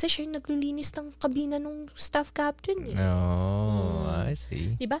not? Kasi siya yung naglilinis ng kabina ng staff captain. I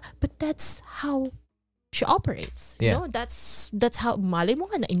see. Diba? But that's how she operates. You know? That's how, malay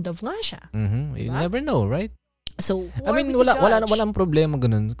mo nga, na-in-love nga siya. You never know, right? So, I mean, walang problema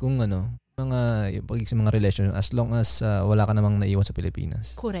ganun kung mga relation as long as wala ka namang naiwan sa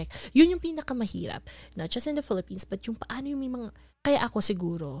Pilipinas. Correct. Yun yung pinakamahirap. Not just in the Philippines, but yung paano yung may mga... Kaya ako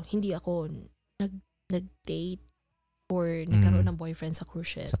siguro, hindi ako nag-date or nagkaroon ng boyfriend sa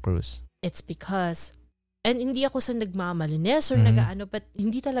cruise ship. Sa cruise. It's because... And hindi ako sa nagmamalinis or nagaano, but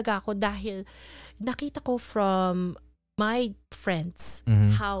hindi talaga ako dahil nakita ko from my friends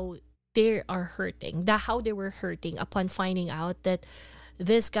how they are hurting, how they were hurting upon finding out that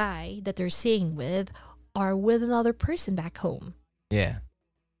this guy that they're staying with are with another person back home. Yeah.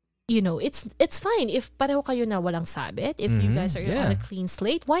 You know, it's fine if pareho kayo na walang sabit, if you guys are on a clean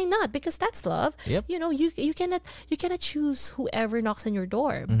slate, why not? Because that's love. Yep. You know, you cannot choose whoever knocks on your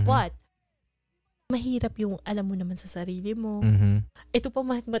door. But mahirap yung alam mo naman sa sarili mo. Ito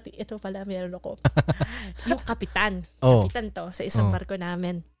pala meron ako. Yung kapitan. Kapitan to sa isang barko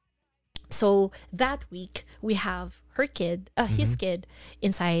namin. So that week we have her kid, his kid,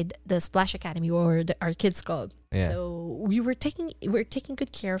 inside the Splash Academy or our kids club. Yeah. So we're taking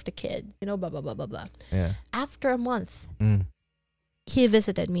good care of the kid. You know, blah blah blah blah blah. Yeah. After a month, he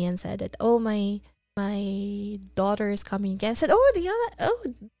visited me and said that, oh, my daughter is coming again. I said,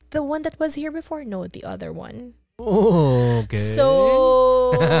 the one that was here before. No, the other one. Oh, okay.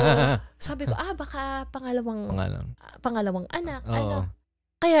 So sabi ko, baka pangalawang anak. Ano?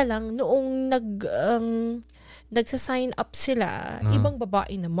 Kaya lang, noong nagsa-sign up sila, ibang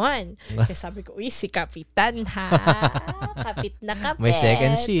babae naman. Kaya sabi ko, si Kapitan ha. Kapit na kapit. May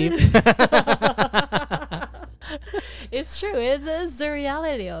second ship. It's true. It's the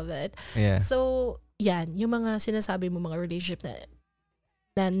reality of it. Yeah. So, yan. Yung mga sinasabi mo, mga relationship na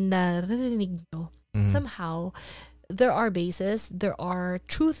narinig nyo, somehow, there are bases, there are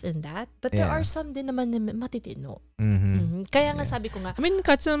truth in that, but there are some din naman na matitino. Kaya nga sabi ko nga, I mean,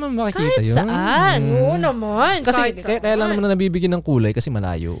 kahit saan naman makikita kahit yun. saan. Oo naman. Kasi kaya lang naman na nabibigyan ng kulay kasi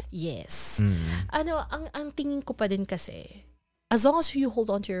malayo. Yes. Ang tingin ko pa din kasi, as long as you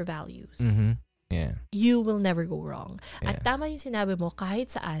hold on to your values, you will never go wrong. Yeah. At tama yung sinabi mo,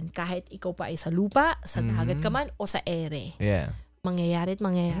 kahit saan, kahit ikaw pa ay sa lupa, sa dagat ka man, o sa ere. Yeah. Mangyayari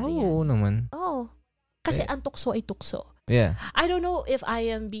yan. Oo naman. Oo. Kasi ang tukso ay tukso. Yeah. I don't know if I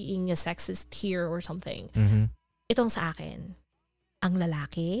am being a sexist here or something. Itong sa akin, ang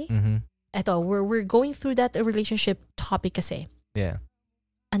lalaki, eto, we're going through that relationship topic kasi. Yeah.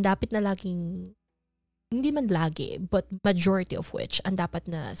 Ang dapat na laging, hindi man lagi, but majority of which, ang dapat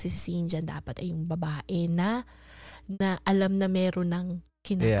na sisisihin dyan dapat ay yung babae na alam na meron ng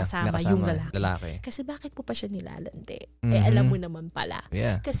kinakasama yung lalaki. Kasi bakit po pa siya nilalandi? Alam mo naman pala.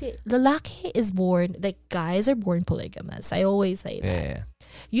 Yeah. Kasi lalaki is born, like guys are born polygamous. I always say that. Yeah.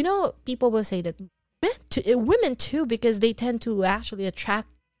 You know, people will say that women too, because they tend to actually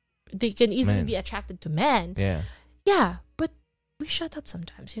attract they can easily Men. be attracted to men. Yeah, but we shut up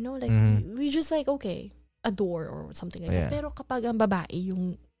sometimes, you know, like we just like okay, adore or something like that. Pero kapag ang babae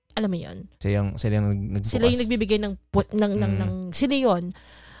yung alam mo yun, sila yung nagbibigay ng sila yun,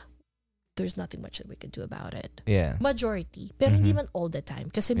 there's nothing much that we could do about it. Majority. Pero hindi man all the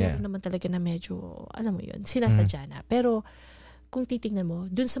time. Kasi meron naman talaga na medyo, alam mo yun, sinasadya na. Pero kung titingnan mo,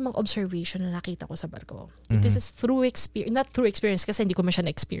 dun sa mga observation na nakita ko sa barko, this is through experience, not through experience kasi hindi ko man siya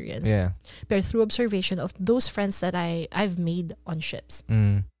na-experience. Pero through observation of those friends that I've made on ships.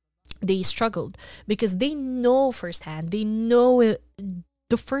 They struggled because they know firsthand, they know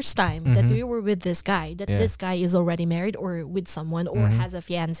the first time that they were with this guy, that this guy is already married or with someone or has a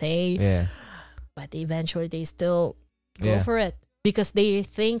fiancé. But eventually they still go for it because they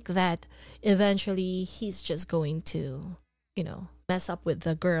think that eventually he's just going to, you know, mess up with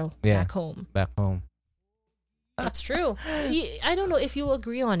the girl back home. It's true. I don't know if you'll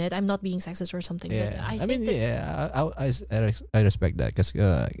agree on it. I'm not being sexist or something, but I think I respect that kasi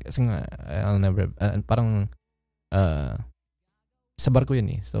nga I'll never parang sa barko yun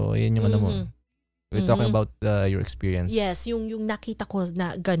eh. So yun yung ano mo. We're talking about your experience. Yes, yung nakita ko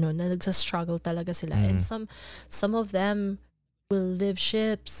na gano'n, na nagsa-struggle talaga sila. And some of them will live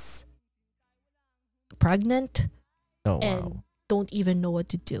ships pregnant and don't even know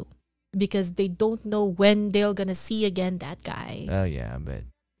what to do because they don't know when they're gonna see again that guy. Oh yeah, but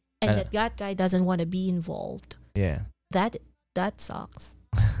and that guy doesn't want to be involved. That sucks.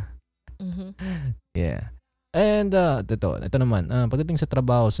 Yeah. And ito naman, pagdating sa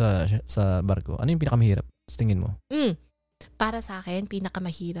trabaho sa barko, ano yung pinakamahirap sa tingin mo? Para sa akin,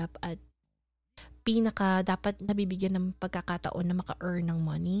 pinakamahirap at dapat nabibigyan ng pagkakataon na maka-earn ng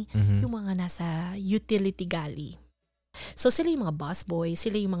money, yung mga nasa utility galley. So sila yung mga bus boys,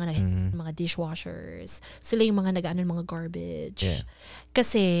 sila yung mga dishwashers, sila yung mga nag-ano ng mga garbage.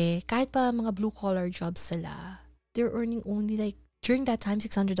 Kasi kahit pa mga blue collar jobs sila, they're earning only like during that time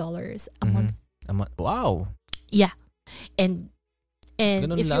 $600 a month. Wow. Yeah. And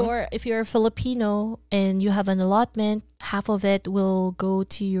if you're a Filipino and you have an allotment, half of it will go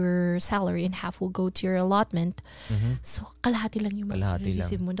to your salary and half will go to your allotment. So kalahati lang yung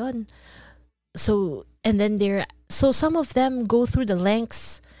receive mo doon. So and then some of them go through the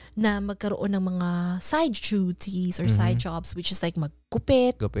lengths na magkaroon ng mga side duties or side jobs, which is like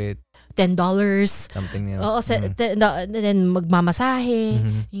magkupit, $10, something else. Then magmamasahe,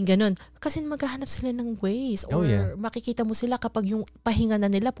 yung ganun. Kasi maghahanap sila ng ways or makikita mo sila kapag yung pahinga na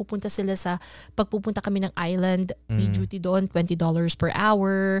nila, pagpupunta kami ng island, may duty doon, $20 per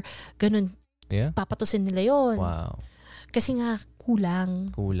hour, ganun. Papatusin nila yon. Wow. Kasi nga, kulang.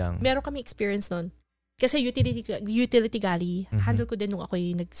 Meron kami experience nun. Kasi utility galley, handle ko din nung ako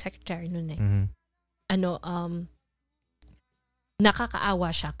yung nag-secretary nun eh.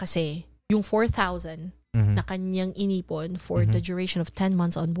 Nakakaawa siya kasi yung 4,000 na kanyang inipon for the duration of 10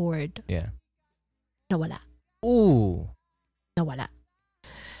 months on board, nawala. Ooh. Nawala.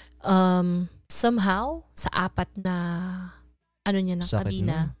 Somehow, sa apat na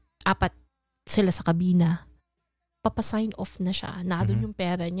kabina, apat sila sa kabina, papasign off na siya. Doon yung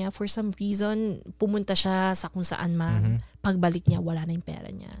pera niya. For some reason, pumunta siya sa kung saan man. Pagbalik niya, wala na yung pera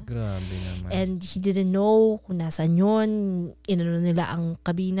niya. Grabe naman. And he didn't know kung nasan yun. Inano nila ang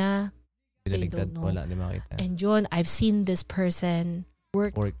kabina. Pinaligtad, wala, di makita. And yun, I've seen this person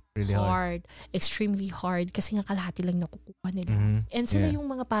work really hard. Extremely hard. Kasi nga kalahati lang nakukuha nila. And sila yung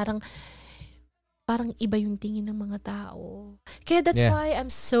mga parang iba yung tingin ng mga tao. Kaya that's why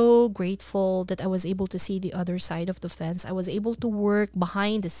I'm so grateful that I was able to see the other side of the fence. I was able to work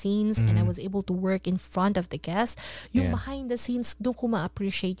behind the scenes and I was able to work in front of the guests. Yung behind the scenes, doon ko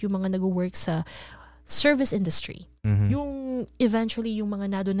ma-appreciate yung mga nag-work sa service industry. Yung eventually yung mga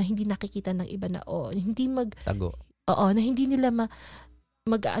nado na hindi nakikita ng iba na hindi tago. Na hindi nila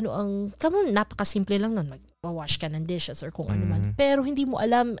napakasimple lang nun, mag-wash ka ng dishes or kung ano man. Pero hindi mo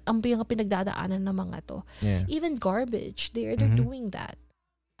alam ang pinagdadaanan ng mga to. Even garbage, they're doing that.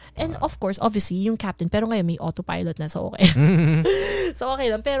 And of course, obviously, yung captain, pero ngayon may autopilot na, so okay. So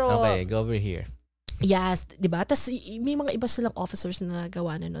okay lang, pero... Okay, go over here. Yes, di ba? Tapos may mga iba silang officers na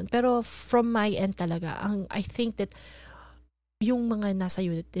nagawa na nun. Pero from my end talaga, I think that yung mga nasa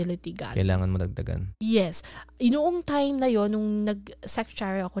utility galley. Kailangan mo dagdagan. Yes. Noong time na yon, nung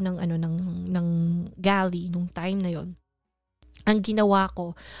nag-secretary ako ng galley, nung time na yon, ang ginawa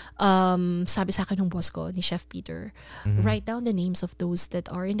ko, sabi sa akin ng boss ko, ni Chef Peter, write down the names of those that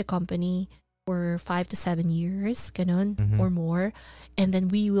are in the company for 5 to 7 years, ganun, or more, and then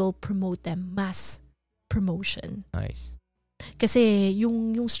we will promote them, mass promotion. Nice. Kasi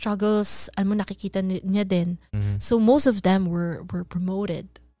yung struggles, nakikita niya din. So most of them were promoted.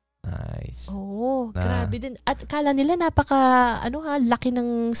 Nice. Oo, grabe din. At kala nila laki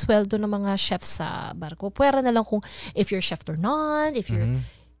ng sweldo ng mga chefs sa barko. Pwera na lang kung if you're chef or not, if you're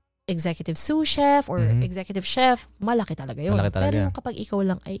executive sous chef or executive chef, malaki talaga yun. Malaki talaga. Pero yung kapag ikaw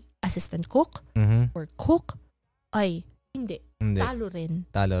lang ay assistant cook or cook, ay hindi. Talo rin.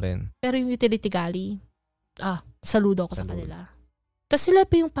 Pero yung utility galley, saludo ako sa kanila. Tapos sila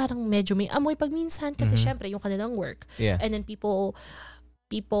pa yung parang medyo may amoy pag minsan kasi syempre yung kanilang work. Yeah. And then people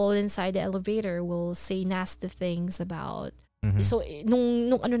inside the elevator will say nasty things about. So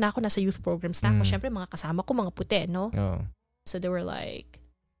nung na ako nasa youth programs na ako, syempre mga kasama ko mga puti, no? Oh. So they were like,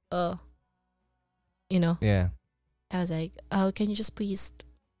 Yeah. I was like, can you just please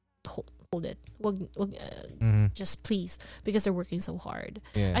hold it? Just please, because they're working so hard.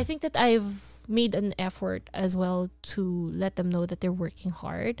 Yeah. I think that I've made an effort as well to let them know that they're working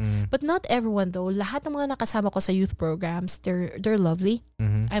hard. But not everyone though. Lahat ng mga nakasama ko sa youth programs, they're lovely.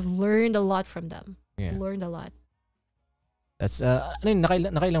 I've learned a lot from them. Yeah. Learned a lot. That's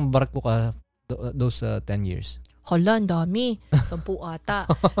nakailang barko ka those 10 years? Hala, ang dami. 10 ata.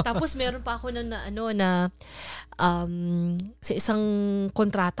 Tapos meron pa ako sa isang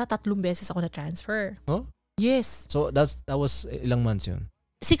kontrata, 3 beses ako na-transfer. Oh? Yes. So that was ilang months yun?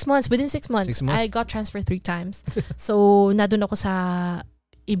 6 months. Within 6 months. 6 months? I got transferred 3 times. So, nadun ako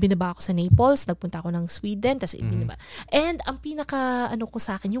ibinaba ako sa Naples, nagpunta ako ng Sweden, tapos ibinaba. And ang pinaka, ko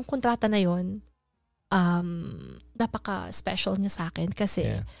sa akin, yung kontrata na yun, napaka-special niya sa akin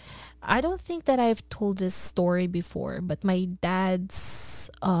kasi I don't think that I've told this story before, but my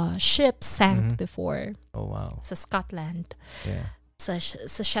dad's ship sank before. Oh, wow. Sa Scotland. Yeah. Sa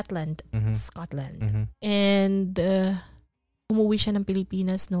Shetland, Scotland. And umuwi siya ng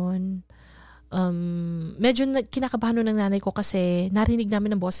Pilipinas noon. Medyo kinakabahan ng nanay ko kasi narinig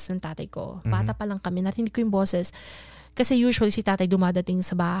namin ang boses ng tatay ko. Bata pa lang kami, narinig ko yung boses. Kasi usually si tatay dumadating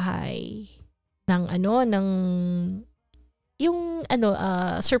sa bahay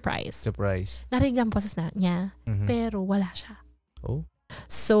surprise. Narinig namin ang boses niya, pero wala siya. Oh.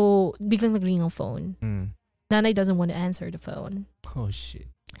 So, biglang nag-ring ang phone. Nanay doesn't want to answer the phone. Oh, shit.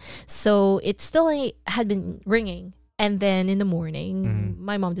 So, it still had been ringing. And then in the morning,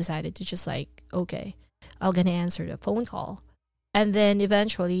 my mom decided to just like, okay, I'm gonna answer the phone call. And then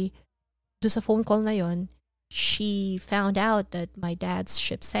eventually, do sa phone call na yon, she found out that my dad's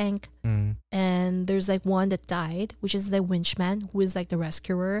ship sank. And there's like one that died, which is the winchman, who is like the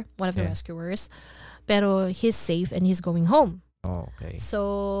rescuer, one of the rescuers. Pero he's safe and he's going home. Oh, okay.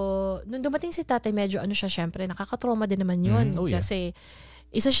 So, nung dumating si tatay, medyo syempre, nakakatrauma din naman yun. Kasi,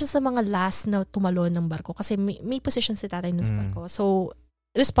 isa siya sa mga last na tumalon ng barko. Kasi may position si tatay nun sa barko. So,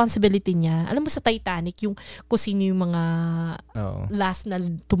 responsibility niya, alam mo sa Titanic, yung kung sino yung mga last na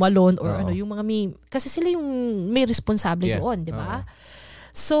tumalon or yung mga kasi sila yung may responsable doon, di ba?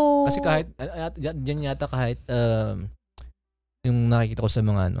 So, kasi kahit, dyan yata kahit, yung nakikita ko sa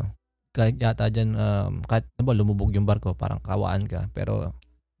mga kahit yata dyan, kahit lumubog yung barko, parang kawaan ka, pero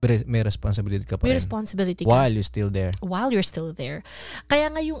may responsibility ka pa rin. May responsibility ka. While you're still there. Kaya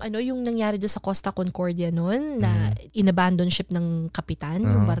nga yung nangyari doon sa Costa Concordia noon, na inabandon ship ng kapitan,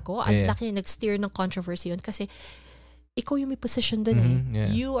 yung barko, ang laki nag-steer ng controversy yun kasi ikaw yung may position doon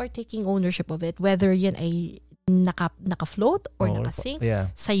You are taking ownership of it, whether yan ay naka-float or naka-sink,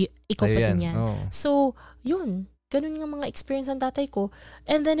 ikaw pa din yan. So, yun. Ganun nga mga experience ng tatay ko.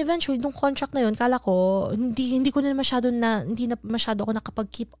 And then eventually, nung contract na yun, kala ko, hindi na masyado ako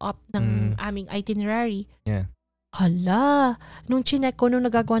nakapag-keep up ng aming itinerary. Yeah. Hala, nung chinek ko, nung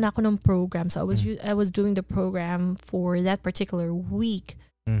nagagawa na ako ng program, so I was doing the program for that particular week,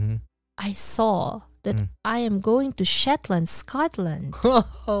 I saw that I am going to Shetland, Scotland.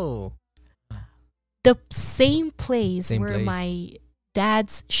 Oh. The same place where my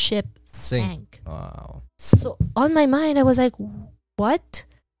dad's ship sank. Wow. So on my mind, I was like, what?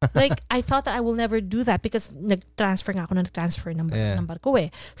 Like, I thought that I will never do that because nag-transfer ng barko eh.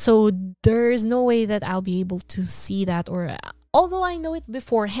 So there's no way that I'll be able to see that, or although I know it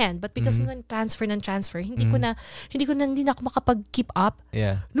beforehand, but because nag-transfer, hindi na ako makapag-keep up.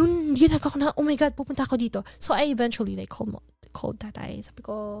 Yeah. Nung ginagawa ko na, oh my God, pupunta ako dito. So I eventually called tatay. Sabi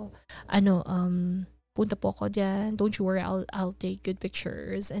ko, punta po ako dyan. Don't you worry, I'll take good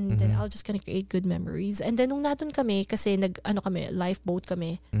pictures and then I'll just gonna create good memories. And then nung natun kami, kasi lifeboat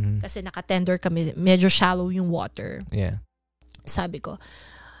kami, kasi naka-tender kami, medyo shallow yung water. Yeah. Sabi ko,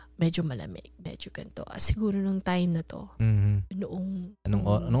 medyo malamig, medyo ganito. Siguro nung time na to,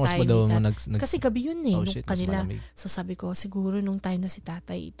 Anong oras ba daw mo kasi gabi yun nung shit, kanila. So sabi ko, siguro nung time na si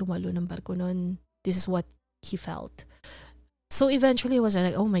tatay tumalo ng barko nun, this is what he felt. So eventually I was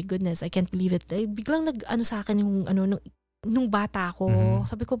like, oh my goodness, I can't believe it. Biglang sa akin yung nung bata ko.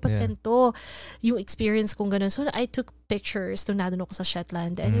 Sabi ko, ba't ganito? Yung experience kong ganun. So, I took pictures nung nandun ako sa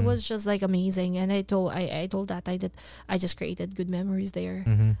Shetland and it was just like amazing. And I told Tatay that I just created good memories there.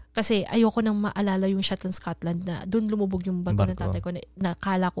 Kasi ayoko nang maalala yung Shetland, Scotland na doon lumubog yung barko ng tatay ko na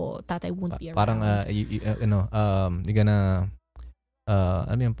kala ko tatay won't be around. Parang, you're gonna,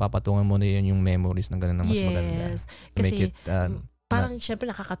 papatungan mo na yun yung memories ng ganun na mas maganda. Kasi, make it, parang syempre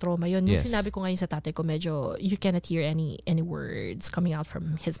nakakatrauma yun. Nung sinabi ko ngayon sa tatay ko, medyo you cannot hear any words coming out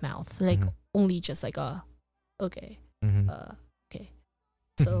from his mouth. Like, only just like, okay. Okay.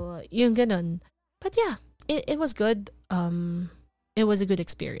 So, yung ganun. But yeah, it was good. It was a good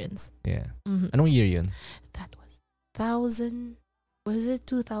experience. Yeah. Anong year yun? That was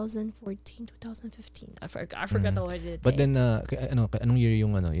 2014, 2015? I forgot what it is. But then, anong year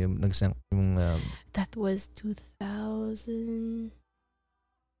yung that was 2000.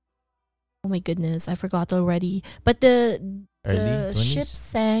 Oh my goodness, I forgot already. But the ship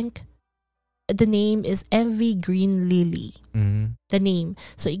sank. The name is MV Green Lily. The name.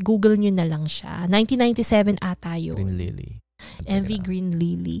 So, i-google nyo na lang siya. 1997 ata yun. Green Lily. MV Green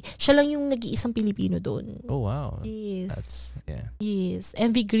Lily. Siya lang yung nag-iisang Pilipino doon. Oh, wow. Yes. Yeah. Yes,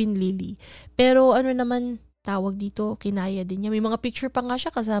 MV Green Lily. Pero ano naman, tawag dito, kinaya din niya. May mga picture pa nga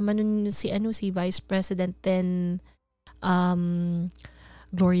siya kasama nun si Vice President then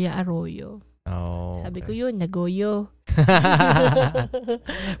Gloria Arroyo. Oh. Sabi ko yun, nagoyo.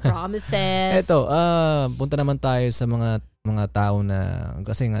 Promises. Eto, punta naman tayo sa mga tao na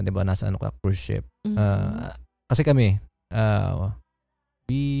kasi nga 'di ba nasa cruise ship. Kasi kami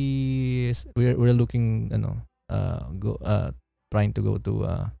we're looking trying to go to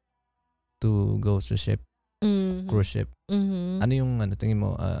ship, cruise ship. Ano yung tingin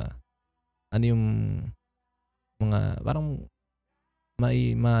mo ano yung mga parang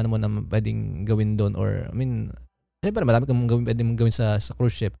ano mo na pwedeng gawin doon or I mean syempre marami kang pwedeng gawin sa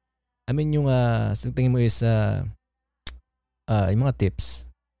cruise ship. I mean yung tingin mo is yung mga tips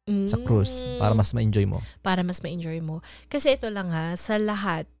sa cruise para mas ma-enjoy mo. Para mas ma-enjoy mo. Kasi ito lang sa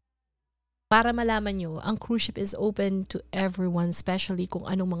lahat, para malaman nyo, ang cruise ship is open to everyone, especially kung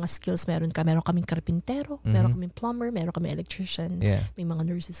anong mga skills meron ka. Meron kaming karpintero, meron kaming plumber, meron kaming electrician, may mga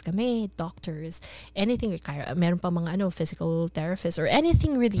nurses kami, doctors, anything require. Meron pa mga physical therapists or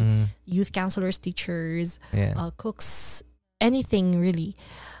anything really. Youth counselors, teachers, cooks, anything really.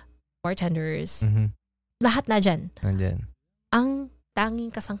 Bartenders. Lahat na dyan. Ang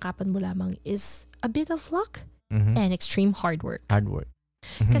tanging kasangkapan mo lamang is a bit of luck and extreme hard work.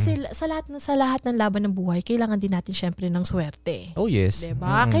 Kasi sa lahat ng laban ng buhay, kailangan din natin syempre ng swerte. Oh yes.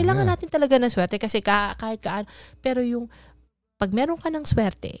 Diba? Kailangan natin talaga ng swerte kasi kahit kaan. Pero yung pag meron ka ng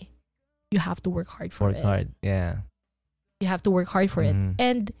swerte, you have to work hard for it. Work hard, yeah. You have to work hard for it.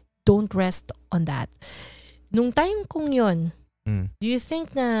 And don't rest on that. Nung time kong yun, do you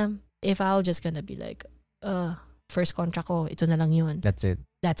think na if I'll just gonna be like, first contract ko, ito na lang yun. That's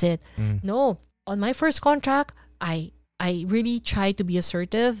it. No. On my first contract, I really try to be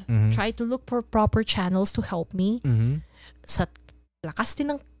assertive, try to look for proper channels to help me. Sa lakas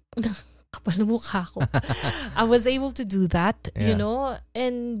din ng kapal ng mukha ko. I was able to do that, you know,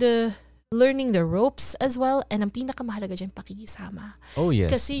 and learning the ropes as well. And ang pinakamahalaga dyan, pakikisama. Oh,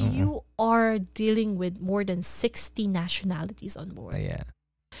 yes. Kasi you are dealing with more than 60 nationalities on board.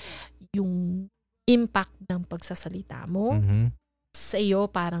 Yung impact ng pagsasalita mo, sa iyo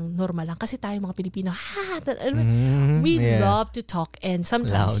parang normal lang kasi tayo mga Pilipino we love to talk and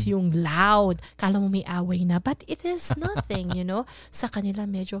sometimes yung loud kala mo may away na but it is nothing, you know. Sa kanila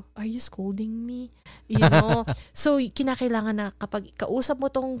medyo are you scolding me, you know. So kinakailangan na kapag kausap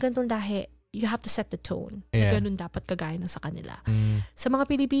mo tong ganitong lahi, you have to set the tone. Ganun dapat kagaya na sa kanila. Sa mga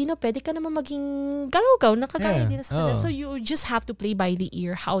Pilipino pwede ka naman maging galaw-gaw na kagaya din sa kanila. So you just have to play by the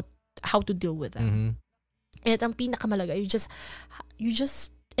ear how to deal with them. At ang pinakamalaga, you just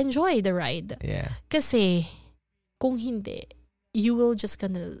enjoy the ride. Kasi kung hindi, you will just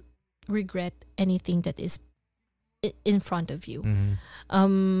gonna regret anything that is in front of you.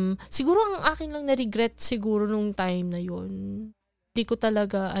 Siguro ang akin lang na regret siguro nung time na yun, di ko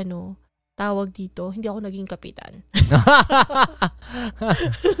talaga tawag dito, hindi ako naging kapitan.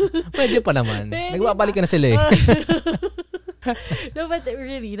 Pwede pa naman. Nagbabalik ka na sila No, but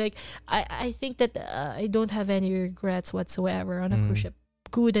really, like, I think that I don't have any regrets whatsoever on a cruise ship.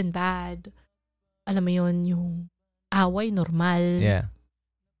 Good and bad. Alam mo yun, yung away, normal.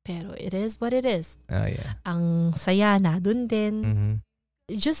 Pero it is what it is. Ang saya na dun din. Mm-hmm.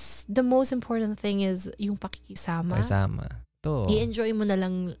 Just the most important thing is yung pakikisama. To. I-enjoy mo na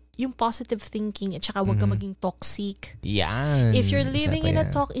lang yung positive thinking at saka wag ka maging toxic. Yan. If you're living in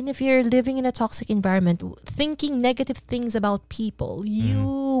a toxic environment, thinking negative things about people, you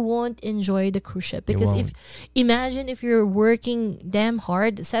won't enjoy the cruise ship. Because imagine if you're working damn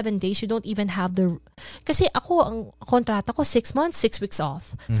hard 7 days, you don't even have kasi ako, ang kontrata ko 6 months, 6 weeks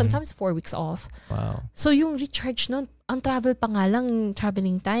off. Sometimes 4 weeks off. Wow. So yung recharge nun, ang travel pa nga lang,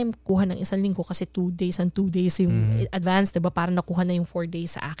 traveling time, kuha ng 1 linggo kasi 2 days and 2 days yung advance, diba? Parang nakuha na yung 4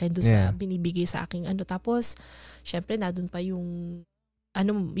 days sa akin doon sa binibigay sa aking ano. Tapos, syempre, nadun pa yung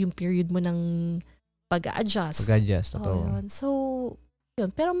yung period mo ng pag-a-adjust. Totoo. Yun. So,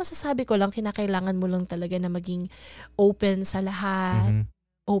 yun. Pero masasabi ko lang, kinakailangan mo lang talaga na maging open sa lahat.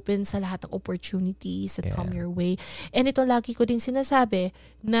 Open sa lahat ng opportunities that come your way. And ito lagi ko din sinasabi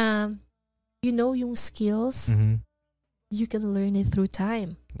na, yung skills, you can learn it through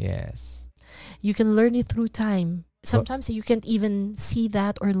time. Yes. You can learn it through time. Sometimes you can't even see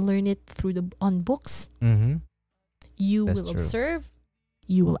that or learn it on books. You That's will true. observe.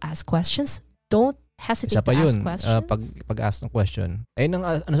 You will ask questions. Don't hesitate Isa pa to ask yun, questions. pag-ask ng question. Ayun ang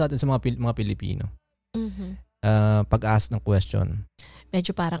ano sa atin sa mga Pilipino. Pag-ask ng question.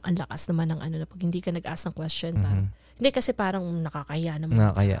 Medyo parang ang lakas naman ng pag hindi ka nag-ask ng question. Parang, hindi kasi parang nakakahiya naman.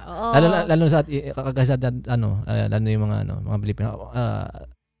 Lalo sa lalo yung mga Pilipino,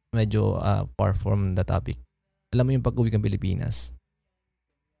 medyo far from the topic. Alam mo yung pag-uwi kang Pilipinas,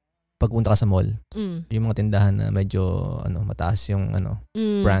 pagpunta ka sa mall, yung mga tindahan na medyo mataas yung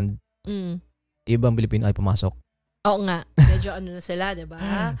brand, ibang Pilipino ay pumasok. Oo nga, medyo na sila, diba?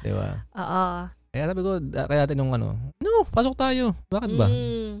 Diba? Oo. Kaya sabi ko, kaya tinong pasok tayo. Bakit ba?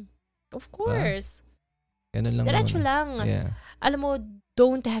 Of course. Ganun lang. Diretso lang. Yeah. Alam mo,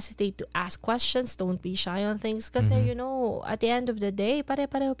 don't hesitate to ask questions. Don't be shy on things. Kasi, at the end of the day,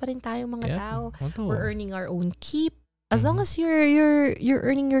 pare-pareho pa rin tayong mga tao. We're earning our own keep. As long as you're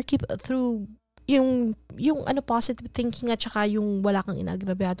earning your keep through yung positive thinking at saka yung wala kang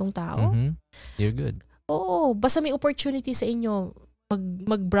inagrabyadong tao. You're good. Oo. Basta may opportunity sa inyo,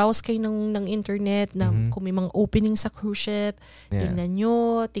 mag-browse kayo ng internet na kung may mga opening sa cruise ship, tingnan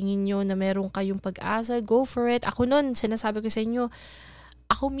nyo, tingin nyo na meron kayong pag-asa, go for it. Ako nun, sinasabi ko sa inyo,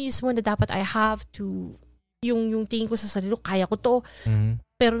 ako mismo na dapat I have to, yung tingin ko sa sarili, kaya ko to.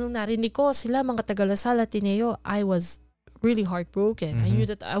 Pero nung narinig ko sila, mga taga-Lasal at Ateneo, I was really heartbroken. I knew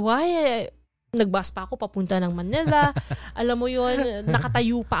that, nagbus pa ako papunta ng Manila. Alam mo yun,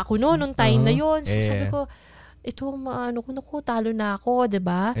 nakatayo pa ako nung time na yun. So sabi ko, ito, talo na ako,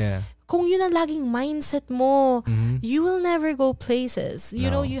 diba? Yeah. Kung yun ang laging mindset mo, you will never go places. You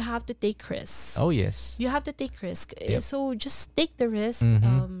know, you have to take risks. Oh, yes. You have to take risk. Yep. So, just take the risk.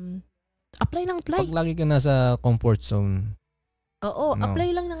 Apply ng apply. Pag lagi ka nasa comfort zone. Oo, apply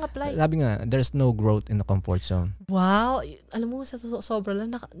lang ng apply. Sabi nga, there's no growth in the comfort zone. Wow. Alam mo, sa sobra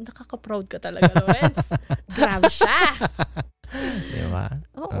lang, nakaka-proud ka talaga, Lawrence. Grabe siya. Diba?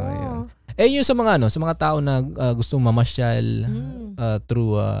 Oo. Yung sa mga tao na gusto mamasyal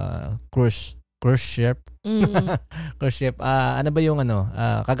through cruise ship. Cruise ship. Ano ba yung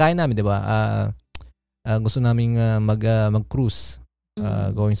kagaya namin, 'di ba? Gusto naming mag-cruise,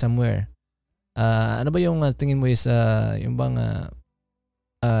 going somewhere. Ano ba yung tingin mo is yung bang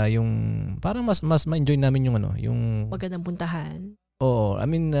yung parang mas ma-enjoy namin yung yung magandang puntahan. Oo,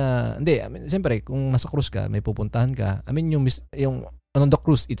 hindi, siyempre kung nasa cruise ka, may pupuntahan ka. Yung on the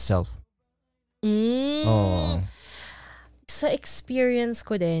cruise itself. Sa experience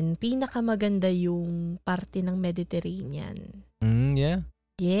ko din, pinakamaganda yung parte ng Mediterranean. Yeah.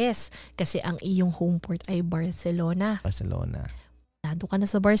 Yes, kasi ang iyong home port ay Barcelona. Nado ka na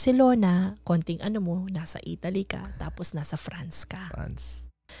sa Barcelona, konting nasa Italy ka, tapos nasa France ka.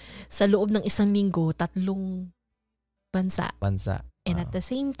 Sa loob ng 1 linggo, 3 bansa. And at the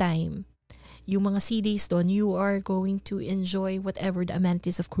same time, yung mga sea days doon, you are going to enjoy whatever the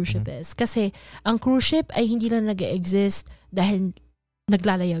amenities of cruise ship is. Kasi ang cruise ship ay hindi lang nag-exist dahil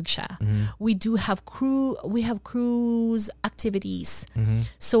naglalayag siya. We have cruise activities.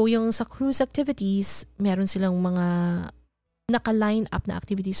 So yung sa cruise activities, meron silang mga naka-line up na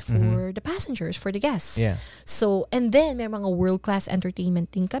activities for the passengers, for the guests. Yeah. So, and then may mga world-class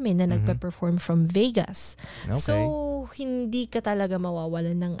entertainment din kami na nagpe-perform from Vegas. Okay. So, hindi ka talaga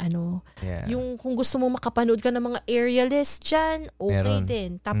mawawalan ng Yeah. yung kung gusto mo makapanood ka ng mga aerialist dyan, okay Meron.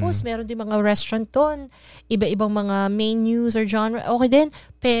 din. Tapos, meron din mga restaurant doon, iba-ibang mga menus or genre, okay din.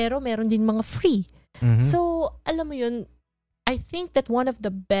 Pero, meron din mga free. So, alam mo yun, I think that one of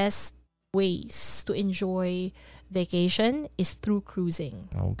the best ways to enjoy vacation is through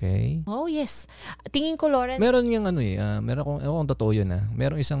cruising. Okay. Oh, yes. Tingin ko, Lawrence. Meron yung meron kung totoo yun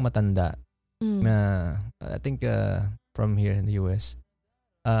Merong isang matanda na I think from here in the US.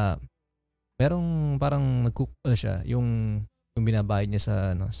 merong parang nag-cook siya, yung binabayad niya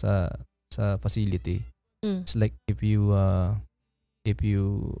sa sa facility. It's like if you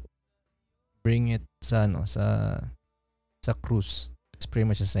bring it sa sa cruise, it's pretty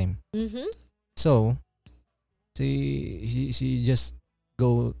much the same. So she just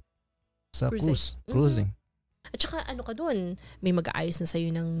go sa cruising. At saka ka dun, may mag-aayos na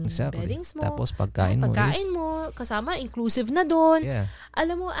sa'yo ng beddings mo. Tapos pagkain mo, kasama, inclusive na dun. Yeah.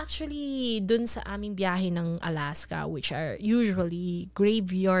 Alam mo, actually, dun sa aming biyahe ng Alaska, which are usually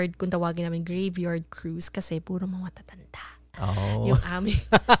graveyard, kung tawagin namin graveyard cruise, kasi puro mga matatanda. Oh. Yung aming...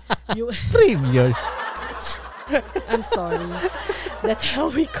 Graveyard. I'm sorry. That's how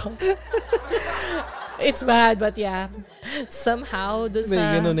we call it. It's bad, but yeah. Somehow, dun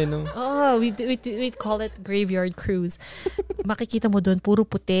sa... we call it graveyard cruise. Makikita mo dun, puro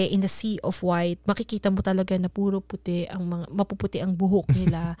puti, in the sea of white. Makikita mo talaga na puro puti, mapuputi ang buhok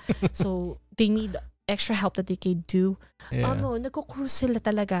nila. So, they need extra help that they can do. Yeah. Nagko-cruise sila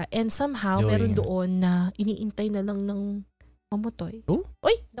talaga. And somehow, meron doon na iniintay na lang ng mamotoy. Oh?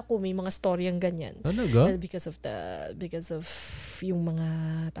 Uy, naku, may mga story ang ganyan. Talaga? Because of yung mga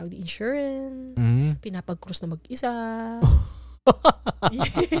tawag di insurance, pinapag-cruise na mag-isa.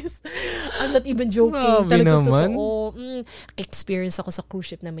 Yes. I'm not even joking. Talagang totoo. Experience ako sa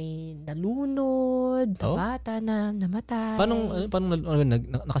cruise ship na may nalunod, bata na namatay. Paano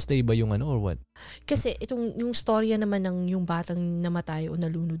nakastay ba yung or what? Kasi yung storya naman ng yung batang namatay o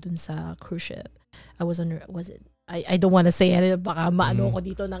nalunod dun sa cruise ship. I don't want to say it, baka maano ko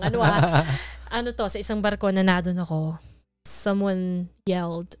dito ng sa isang barko na nadun ako, someone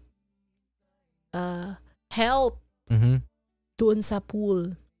yelled, help, doon sa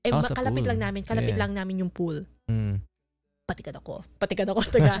pool. Kalapit lang namin yung pool. Patikad ako.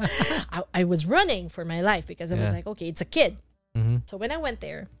 I was running for my life because I was like, okay, it's a kid. So when I went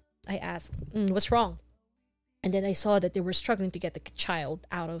there, I asked, what's wrong? And then I saw that they were struggling to get the child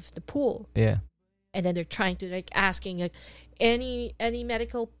out of the pool. Yeah. And then they're trying to asking any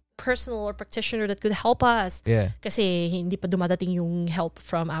medical personnel or practitioner that could help us. Yeah. Kasi hindi pa dumadating yung help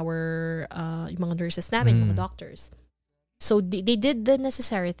from our yung mga nurses namin, mga doctors. So they did the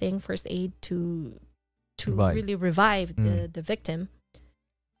necessary thing, first aid to really revive the victim.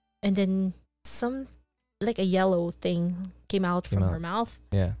 And then some a yellow thing came out from her mouth.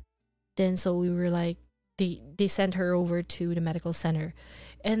 Yeah. Then so we were like they sent her over to the medical center.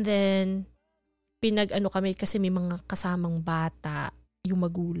 And then kami kasi may mga kasamang bata, yung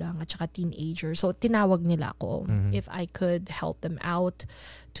magulang at saka teenager. So tinawag nila ako if I could help them out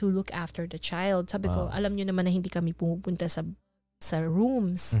to look after the child. Sabi ko, alam niyo naman na hindi kami pumupunta sa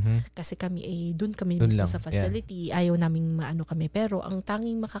rooms kasi doon kami mismo sa facility. Ayaw naming maano kami. Pero ang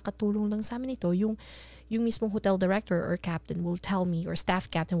tanging makakatulong lang sa amin ito, yung mismong hotel director or captain will tell me, or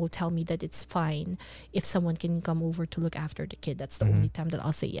staff captain will tell me that it's fine if someone can come over to look after the kid. That's the only time that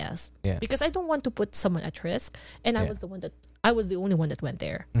I'll say yes. Yeah. Because I don't want to put someone at risk. And I was the only one that went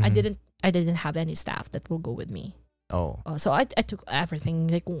there. I didn't have any staff that will go with me. Oh. So I took everything,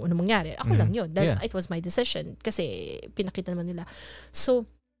 kung ano mangyari. Ako lang yun. It was my decision. Kasi pinakita naman nila. So,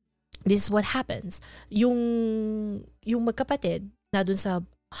 this is what happens. Yung magkapatid na dun sa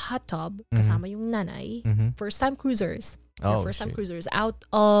hot tub, kasama yung nanay, first-time cruisers. Cruisers out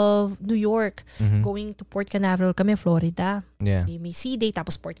of New York, going to Port Canaveral kami, Florida. Yeah. May sea day,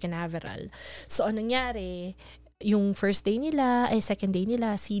 tapos Port Canaveral. So, anong nangyari, yung first day nila, second day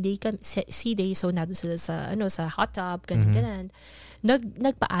nila, sea day, so nandun sila sa hot tub, ganyan.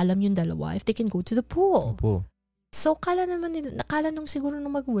 Nagpaalam yung dalawa if they can go to the pool. So, nakala nung siguro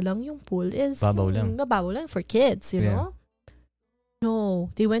ng magulang, yung pool is mababaw lang for kids, you know? No,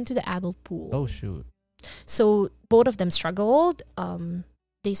 they went to the adult pool. Oh, shoot. So, both of them struggled.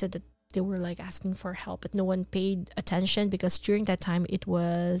 They said that they were asking for help, but no one paid attention because during that time, it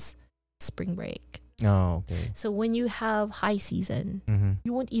was spring break. Oh, okay. So when you have high season,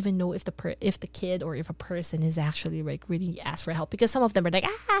 you won't even know if the kid or if a person is actually really asked for help, because some of them are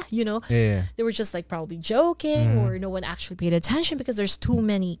Yeah. They were just probably joking, or no one actually paid attention because there's too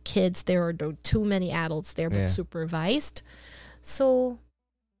many kids there or too many adults there but supervised. So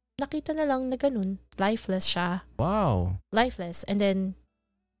nakita na lang na ganun, lifeless siya. Wow. Lifeless, and then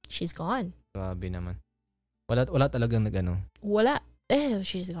she's gone. Grabe naman. Wala talagang nagano. Wala.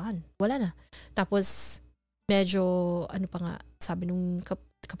 She's gone. Wala na. Tapos, medyo, pa nga, sabi nung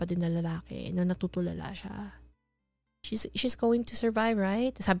kapatid na lalaki, nung natutulala siya, she's going to survive,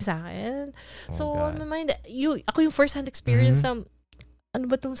 right? Sabi sa akin. So, on my mind, ako yung first-hand experience na, ano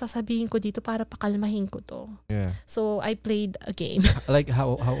ba itong sasabihin ko dito para pakalmahin ko to? Yeah. So, I played a game. Like,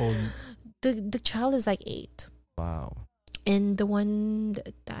 how old? The child is 8. Wow. And the one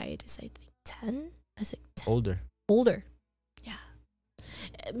that died is, I think, 10? Is it 10? Older. Yeah.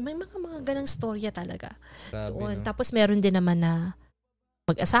 May mga ganang storya talaga. Grabe, Doon. no? Tapos meron din naman na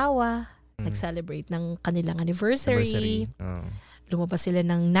mag-asawa, nag-celebrate ng kanilang anniversary. Oh. Lumabas sila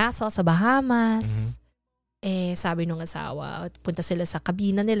ng Nassau sa Bahamas. Mhm. Sabi nung asawa, punta sila sa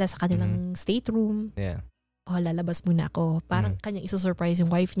kabina nila, sa kanilang stateroom. Yeah. Lalabas muna ako. Parang kanyang isusurprise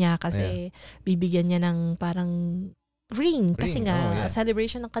yung wife niya kasi bibigyan niya ng parang ring. Kasi nga,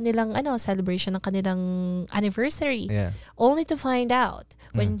 celebration ng kanilang anniversary. Yeah. Only to find out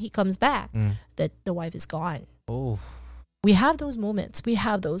when he comes back that the wife is gone. Oh. We have those moments. We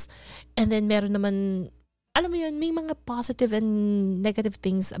have those. And then meron naman, alam mo yun, may mga positive and negative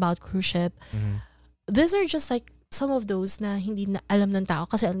things about cruise ship. These are just like some of those na hindi na alam ng tao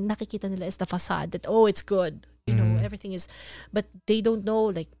kasi ang nakikita nila is the facade that, it's good. You know, everything is, but they don't know,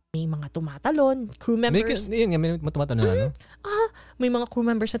 like, may mga tumatalon, crew members. May tumatalon na, no? May mga crew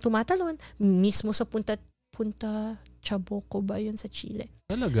members na tumatalon. Mismo sa Punta Chaboco ba yun sa Chile?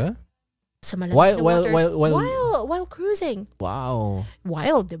 Talaga? Sa malamig na waters. While cruising. Wow.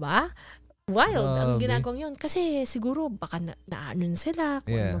 Wild, di ba? Wild ang Grabe. ginagawang yun. Kasi siguro baka naanon sila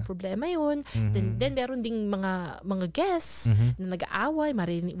kung anong problema yun. Then meron ding mga guests na nag-aaway,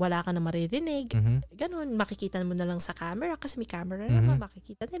 wala ka na maririnig. Ganon, makikita mo na lang sa camera kasi may camera naman,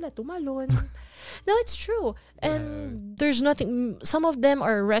 makikita nila tumalon. No, it's true. And there's nothing, some of them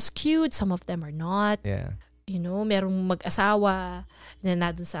are rescued, some of them are not. Yeah. You know, merong mag-asawa na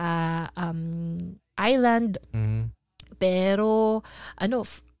nandun sa island. Pero,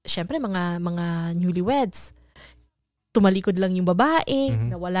 syempre mga newlyweds. Tumalikod lang yung babae,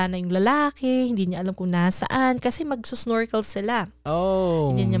 nawala na yung lalaki, hindi niya alam kung nasaan kasi magsusnorkel sila. Oh,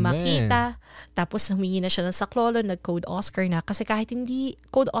 hindi niya man. makita. Tapos humingi na siya ng saklolo, nag-code Oscar na. Kasi kahit hindi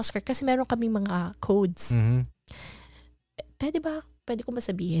code Oscar, kasi meron kaming mga codes. Pwede ko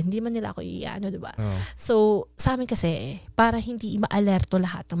masabihin, hindi man nila ako di ba? So, sa amin kasi, para hindi ma-alerto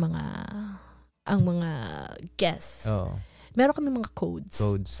lahat ang mga guests. Meron kami mga codes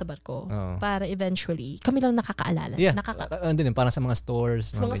sa barko para eventually kami lang nakakaalala. Yeah. Parang sa mga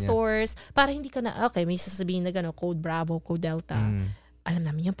stores. Sa mga stores. Para hindi ka na, may sasabihin na gano'n, code Bravo, code Delta. Alam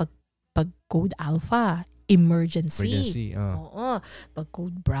namin yan, pag code Alpha, emergency. Oo. Pag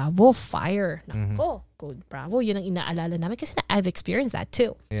code Bravo, fire. Nako, code Bravo, yun ang inaalala namin kasi I've experienced that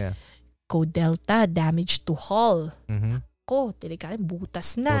too. Yeah. Code Delta, damage to hull. Delikado,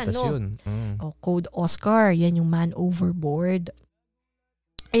 butas na, butas no? Yun. Code Oscar, yan yung man overboard.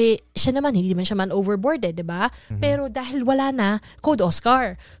 Siya naman, hindi man siya man overboard, di ba? Pero dahil wala na, Code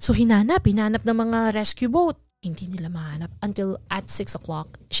Oscar. So, hinanap ng mga rescue boat. Hindi nila mahanap until at 6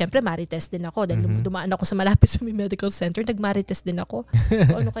 o'clock. Siyempre, marites din ako. Dahil dumaan ako sa malapit sa may medical center, nag-marites din ako.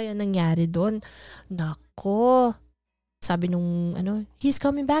 So, ano kaya nangyari doon? Nako. Sabi nung, he's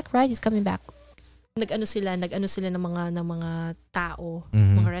coming back, right? He's coming back. Nag-ano sila ng mga tao,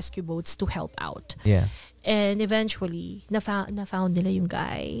 mga rescue boats to help out. Yeah. And eventually, na-found nila yung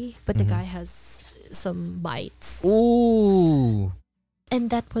guy. But the guy has some bites. Ooh!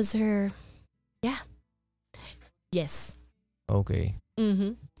 And that was her, yes. Okay.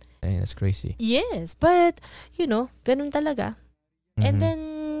 Ay, that's crazy. Yes, but, ganun talaga. And then,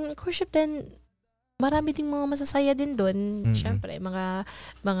 cruise ship din, marami ding mga masasaya din doon. Siyempre,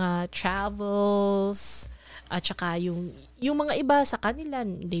 mga travels, at saka yung mga iba sa kanila,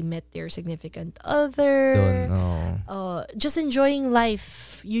 they met their significant other. Just enjoying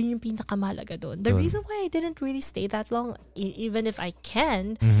life. Yun yung pinakamahalaga doon. The reason why I didn't really stay that long, even if I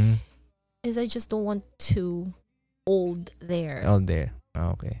can, is I just don't want to old there. Old there.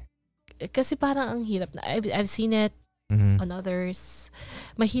 Okay. Kasi parang ang hirap na. I've seen it on others.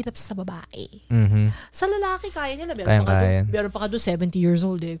 Mahirap sa babae. Sa lalaki, kaya nila. Meron pa ka doon 70 years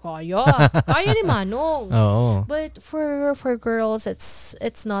old Kaya. Kaya ni Manong. But for girls,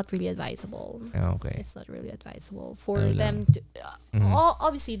 it's not really advisable. Okay. It's not really advisable for them to...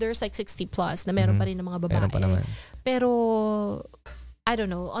 obviously, there's like 60 plus na meron pa rin ng mga babae. Meron pa naman. Pero, I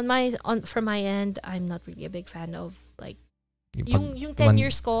don't know. From my end, I'm not really a big fan of like yung 10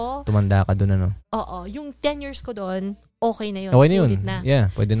 years ko. Tumanda ka doon, Oo. Yung 10 years ko doon, okay na yun. Okay na yun. Sulit na.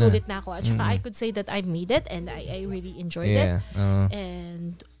 Yeah, pwede na. Sulit na ako. At saka I could say that I've made it and I really enjoyed it.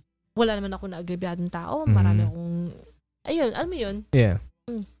 And wala naman ako na-agrebyadong tao. Marami akong, ayun, alam mo yun? Yeah.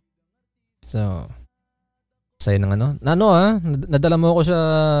 So, sa'yo ng nadala mo ako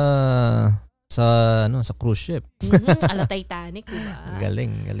sa cruise ship. Ala Titanic, diba?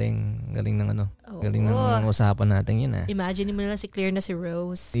 Galing ng galing ng usapan natin yun. Imagine mo na lang si Claire na si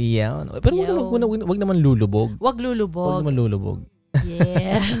Rose. Yeah. Pero wag naman lulubog. Wag lulubog. Wag naman lulubog.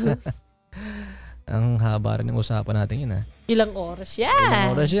 Yeah. Ang haba rin ng usapan natin yun, ha? Ilang oras yan?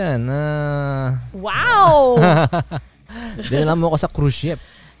 Ilang oras yan. Wow! Dinala mo ako sa cruise ship.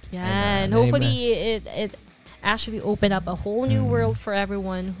 Yan. Hopefully, it actually opened up a whole new world for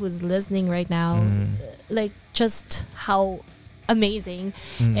everyone who's listening right now. Like, just how amazing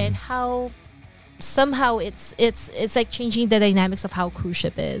and how somehow it's like changing the dynamics of how cruise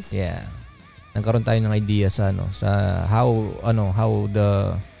ship is. Yeah. Nagkaroon tayo ng idea sa how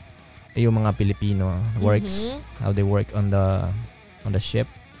the yung mga Pilipino works, how they work on the ship,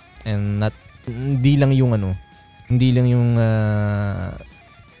 and hindi lang yung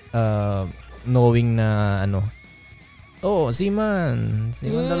knowing na seaman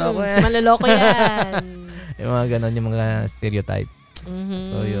laloko yan. Seaman laloko yan. Yung mga ganon, yung mga stereotype.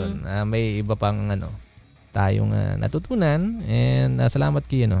 So yun, may iba pang tayong natutunan, and salamat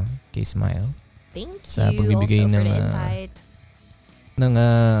kay Smile. Thank you sa pagbibigay also ng for the invite. Ng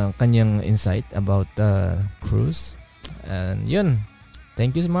kanyang insight about cruise. And yun,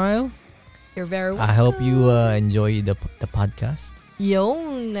 thank you, Smile. You're very welcome. I hope you enjoy the podcast.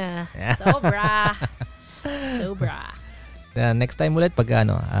 Yun. Sobra. Next time ulit pag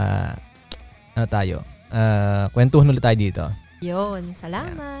tayo. Kwentuhan ulit tayo dito. Yun.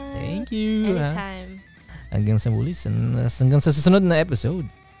 Salamat. Thank you. Anytime. Hanggang sa muli. Hanggang sa susunod na episode.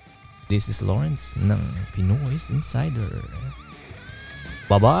 This is Lawrence ng Pinoy's Insider.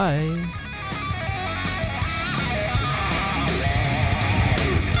 Bye-bye.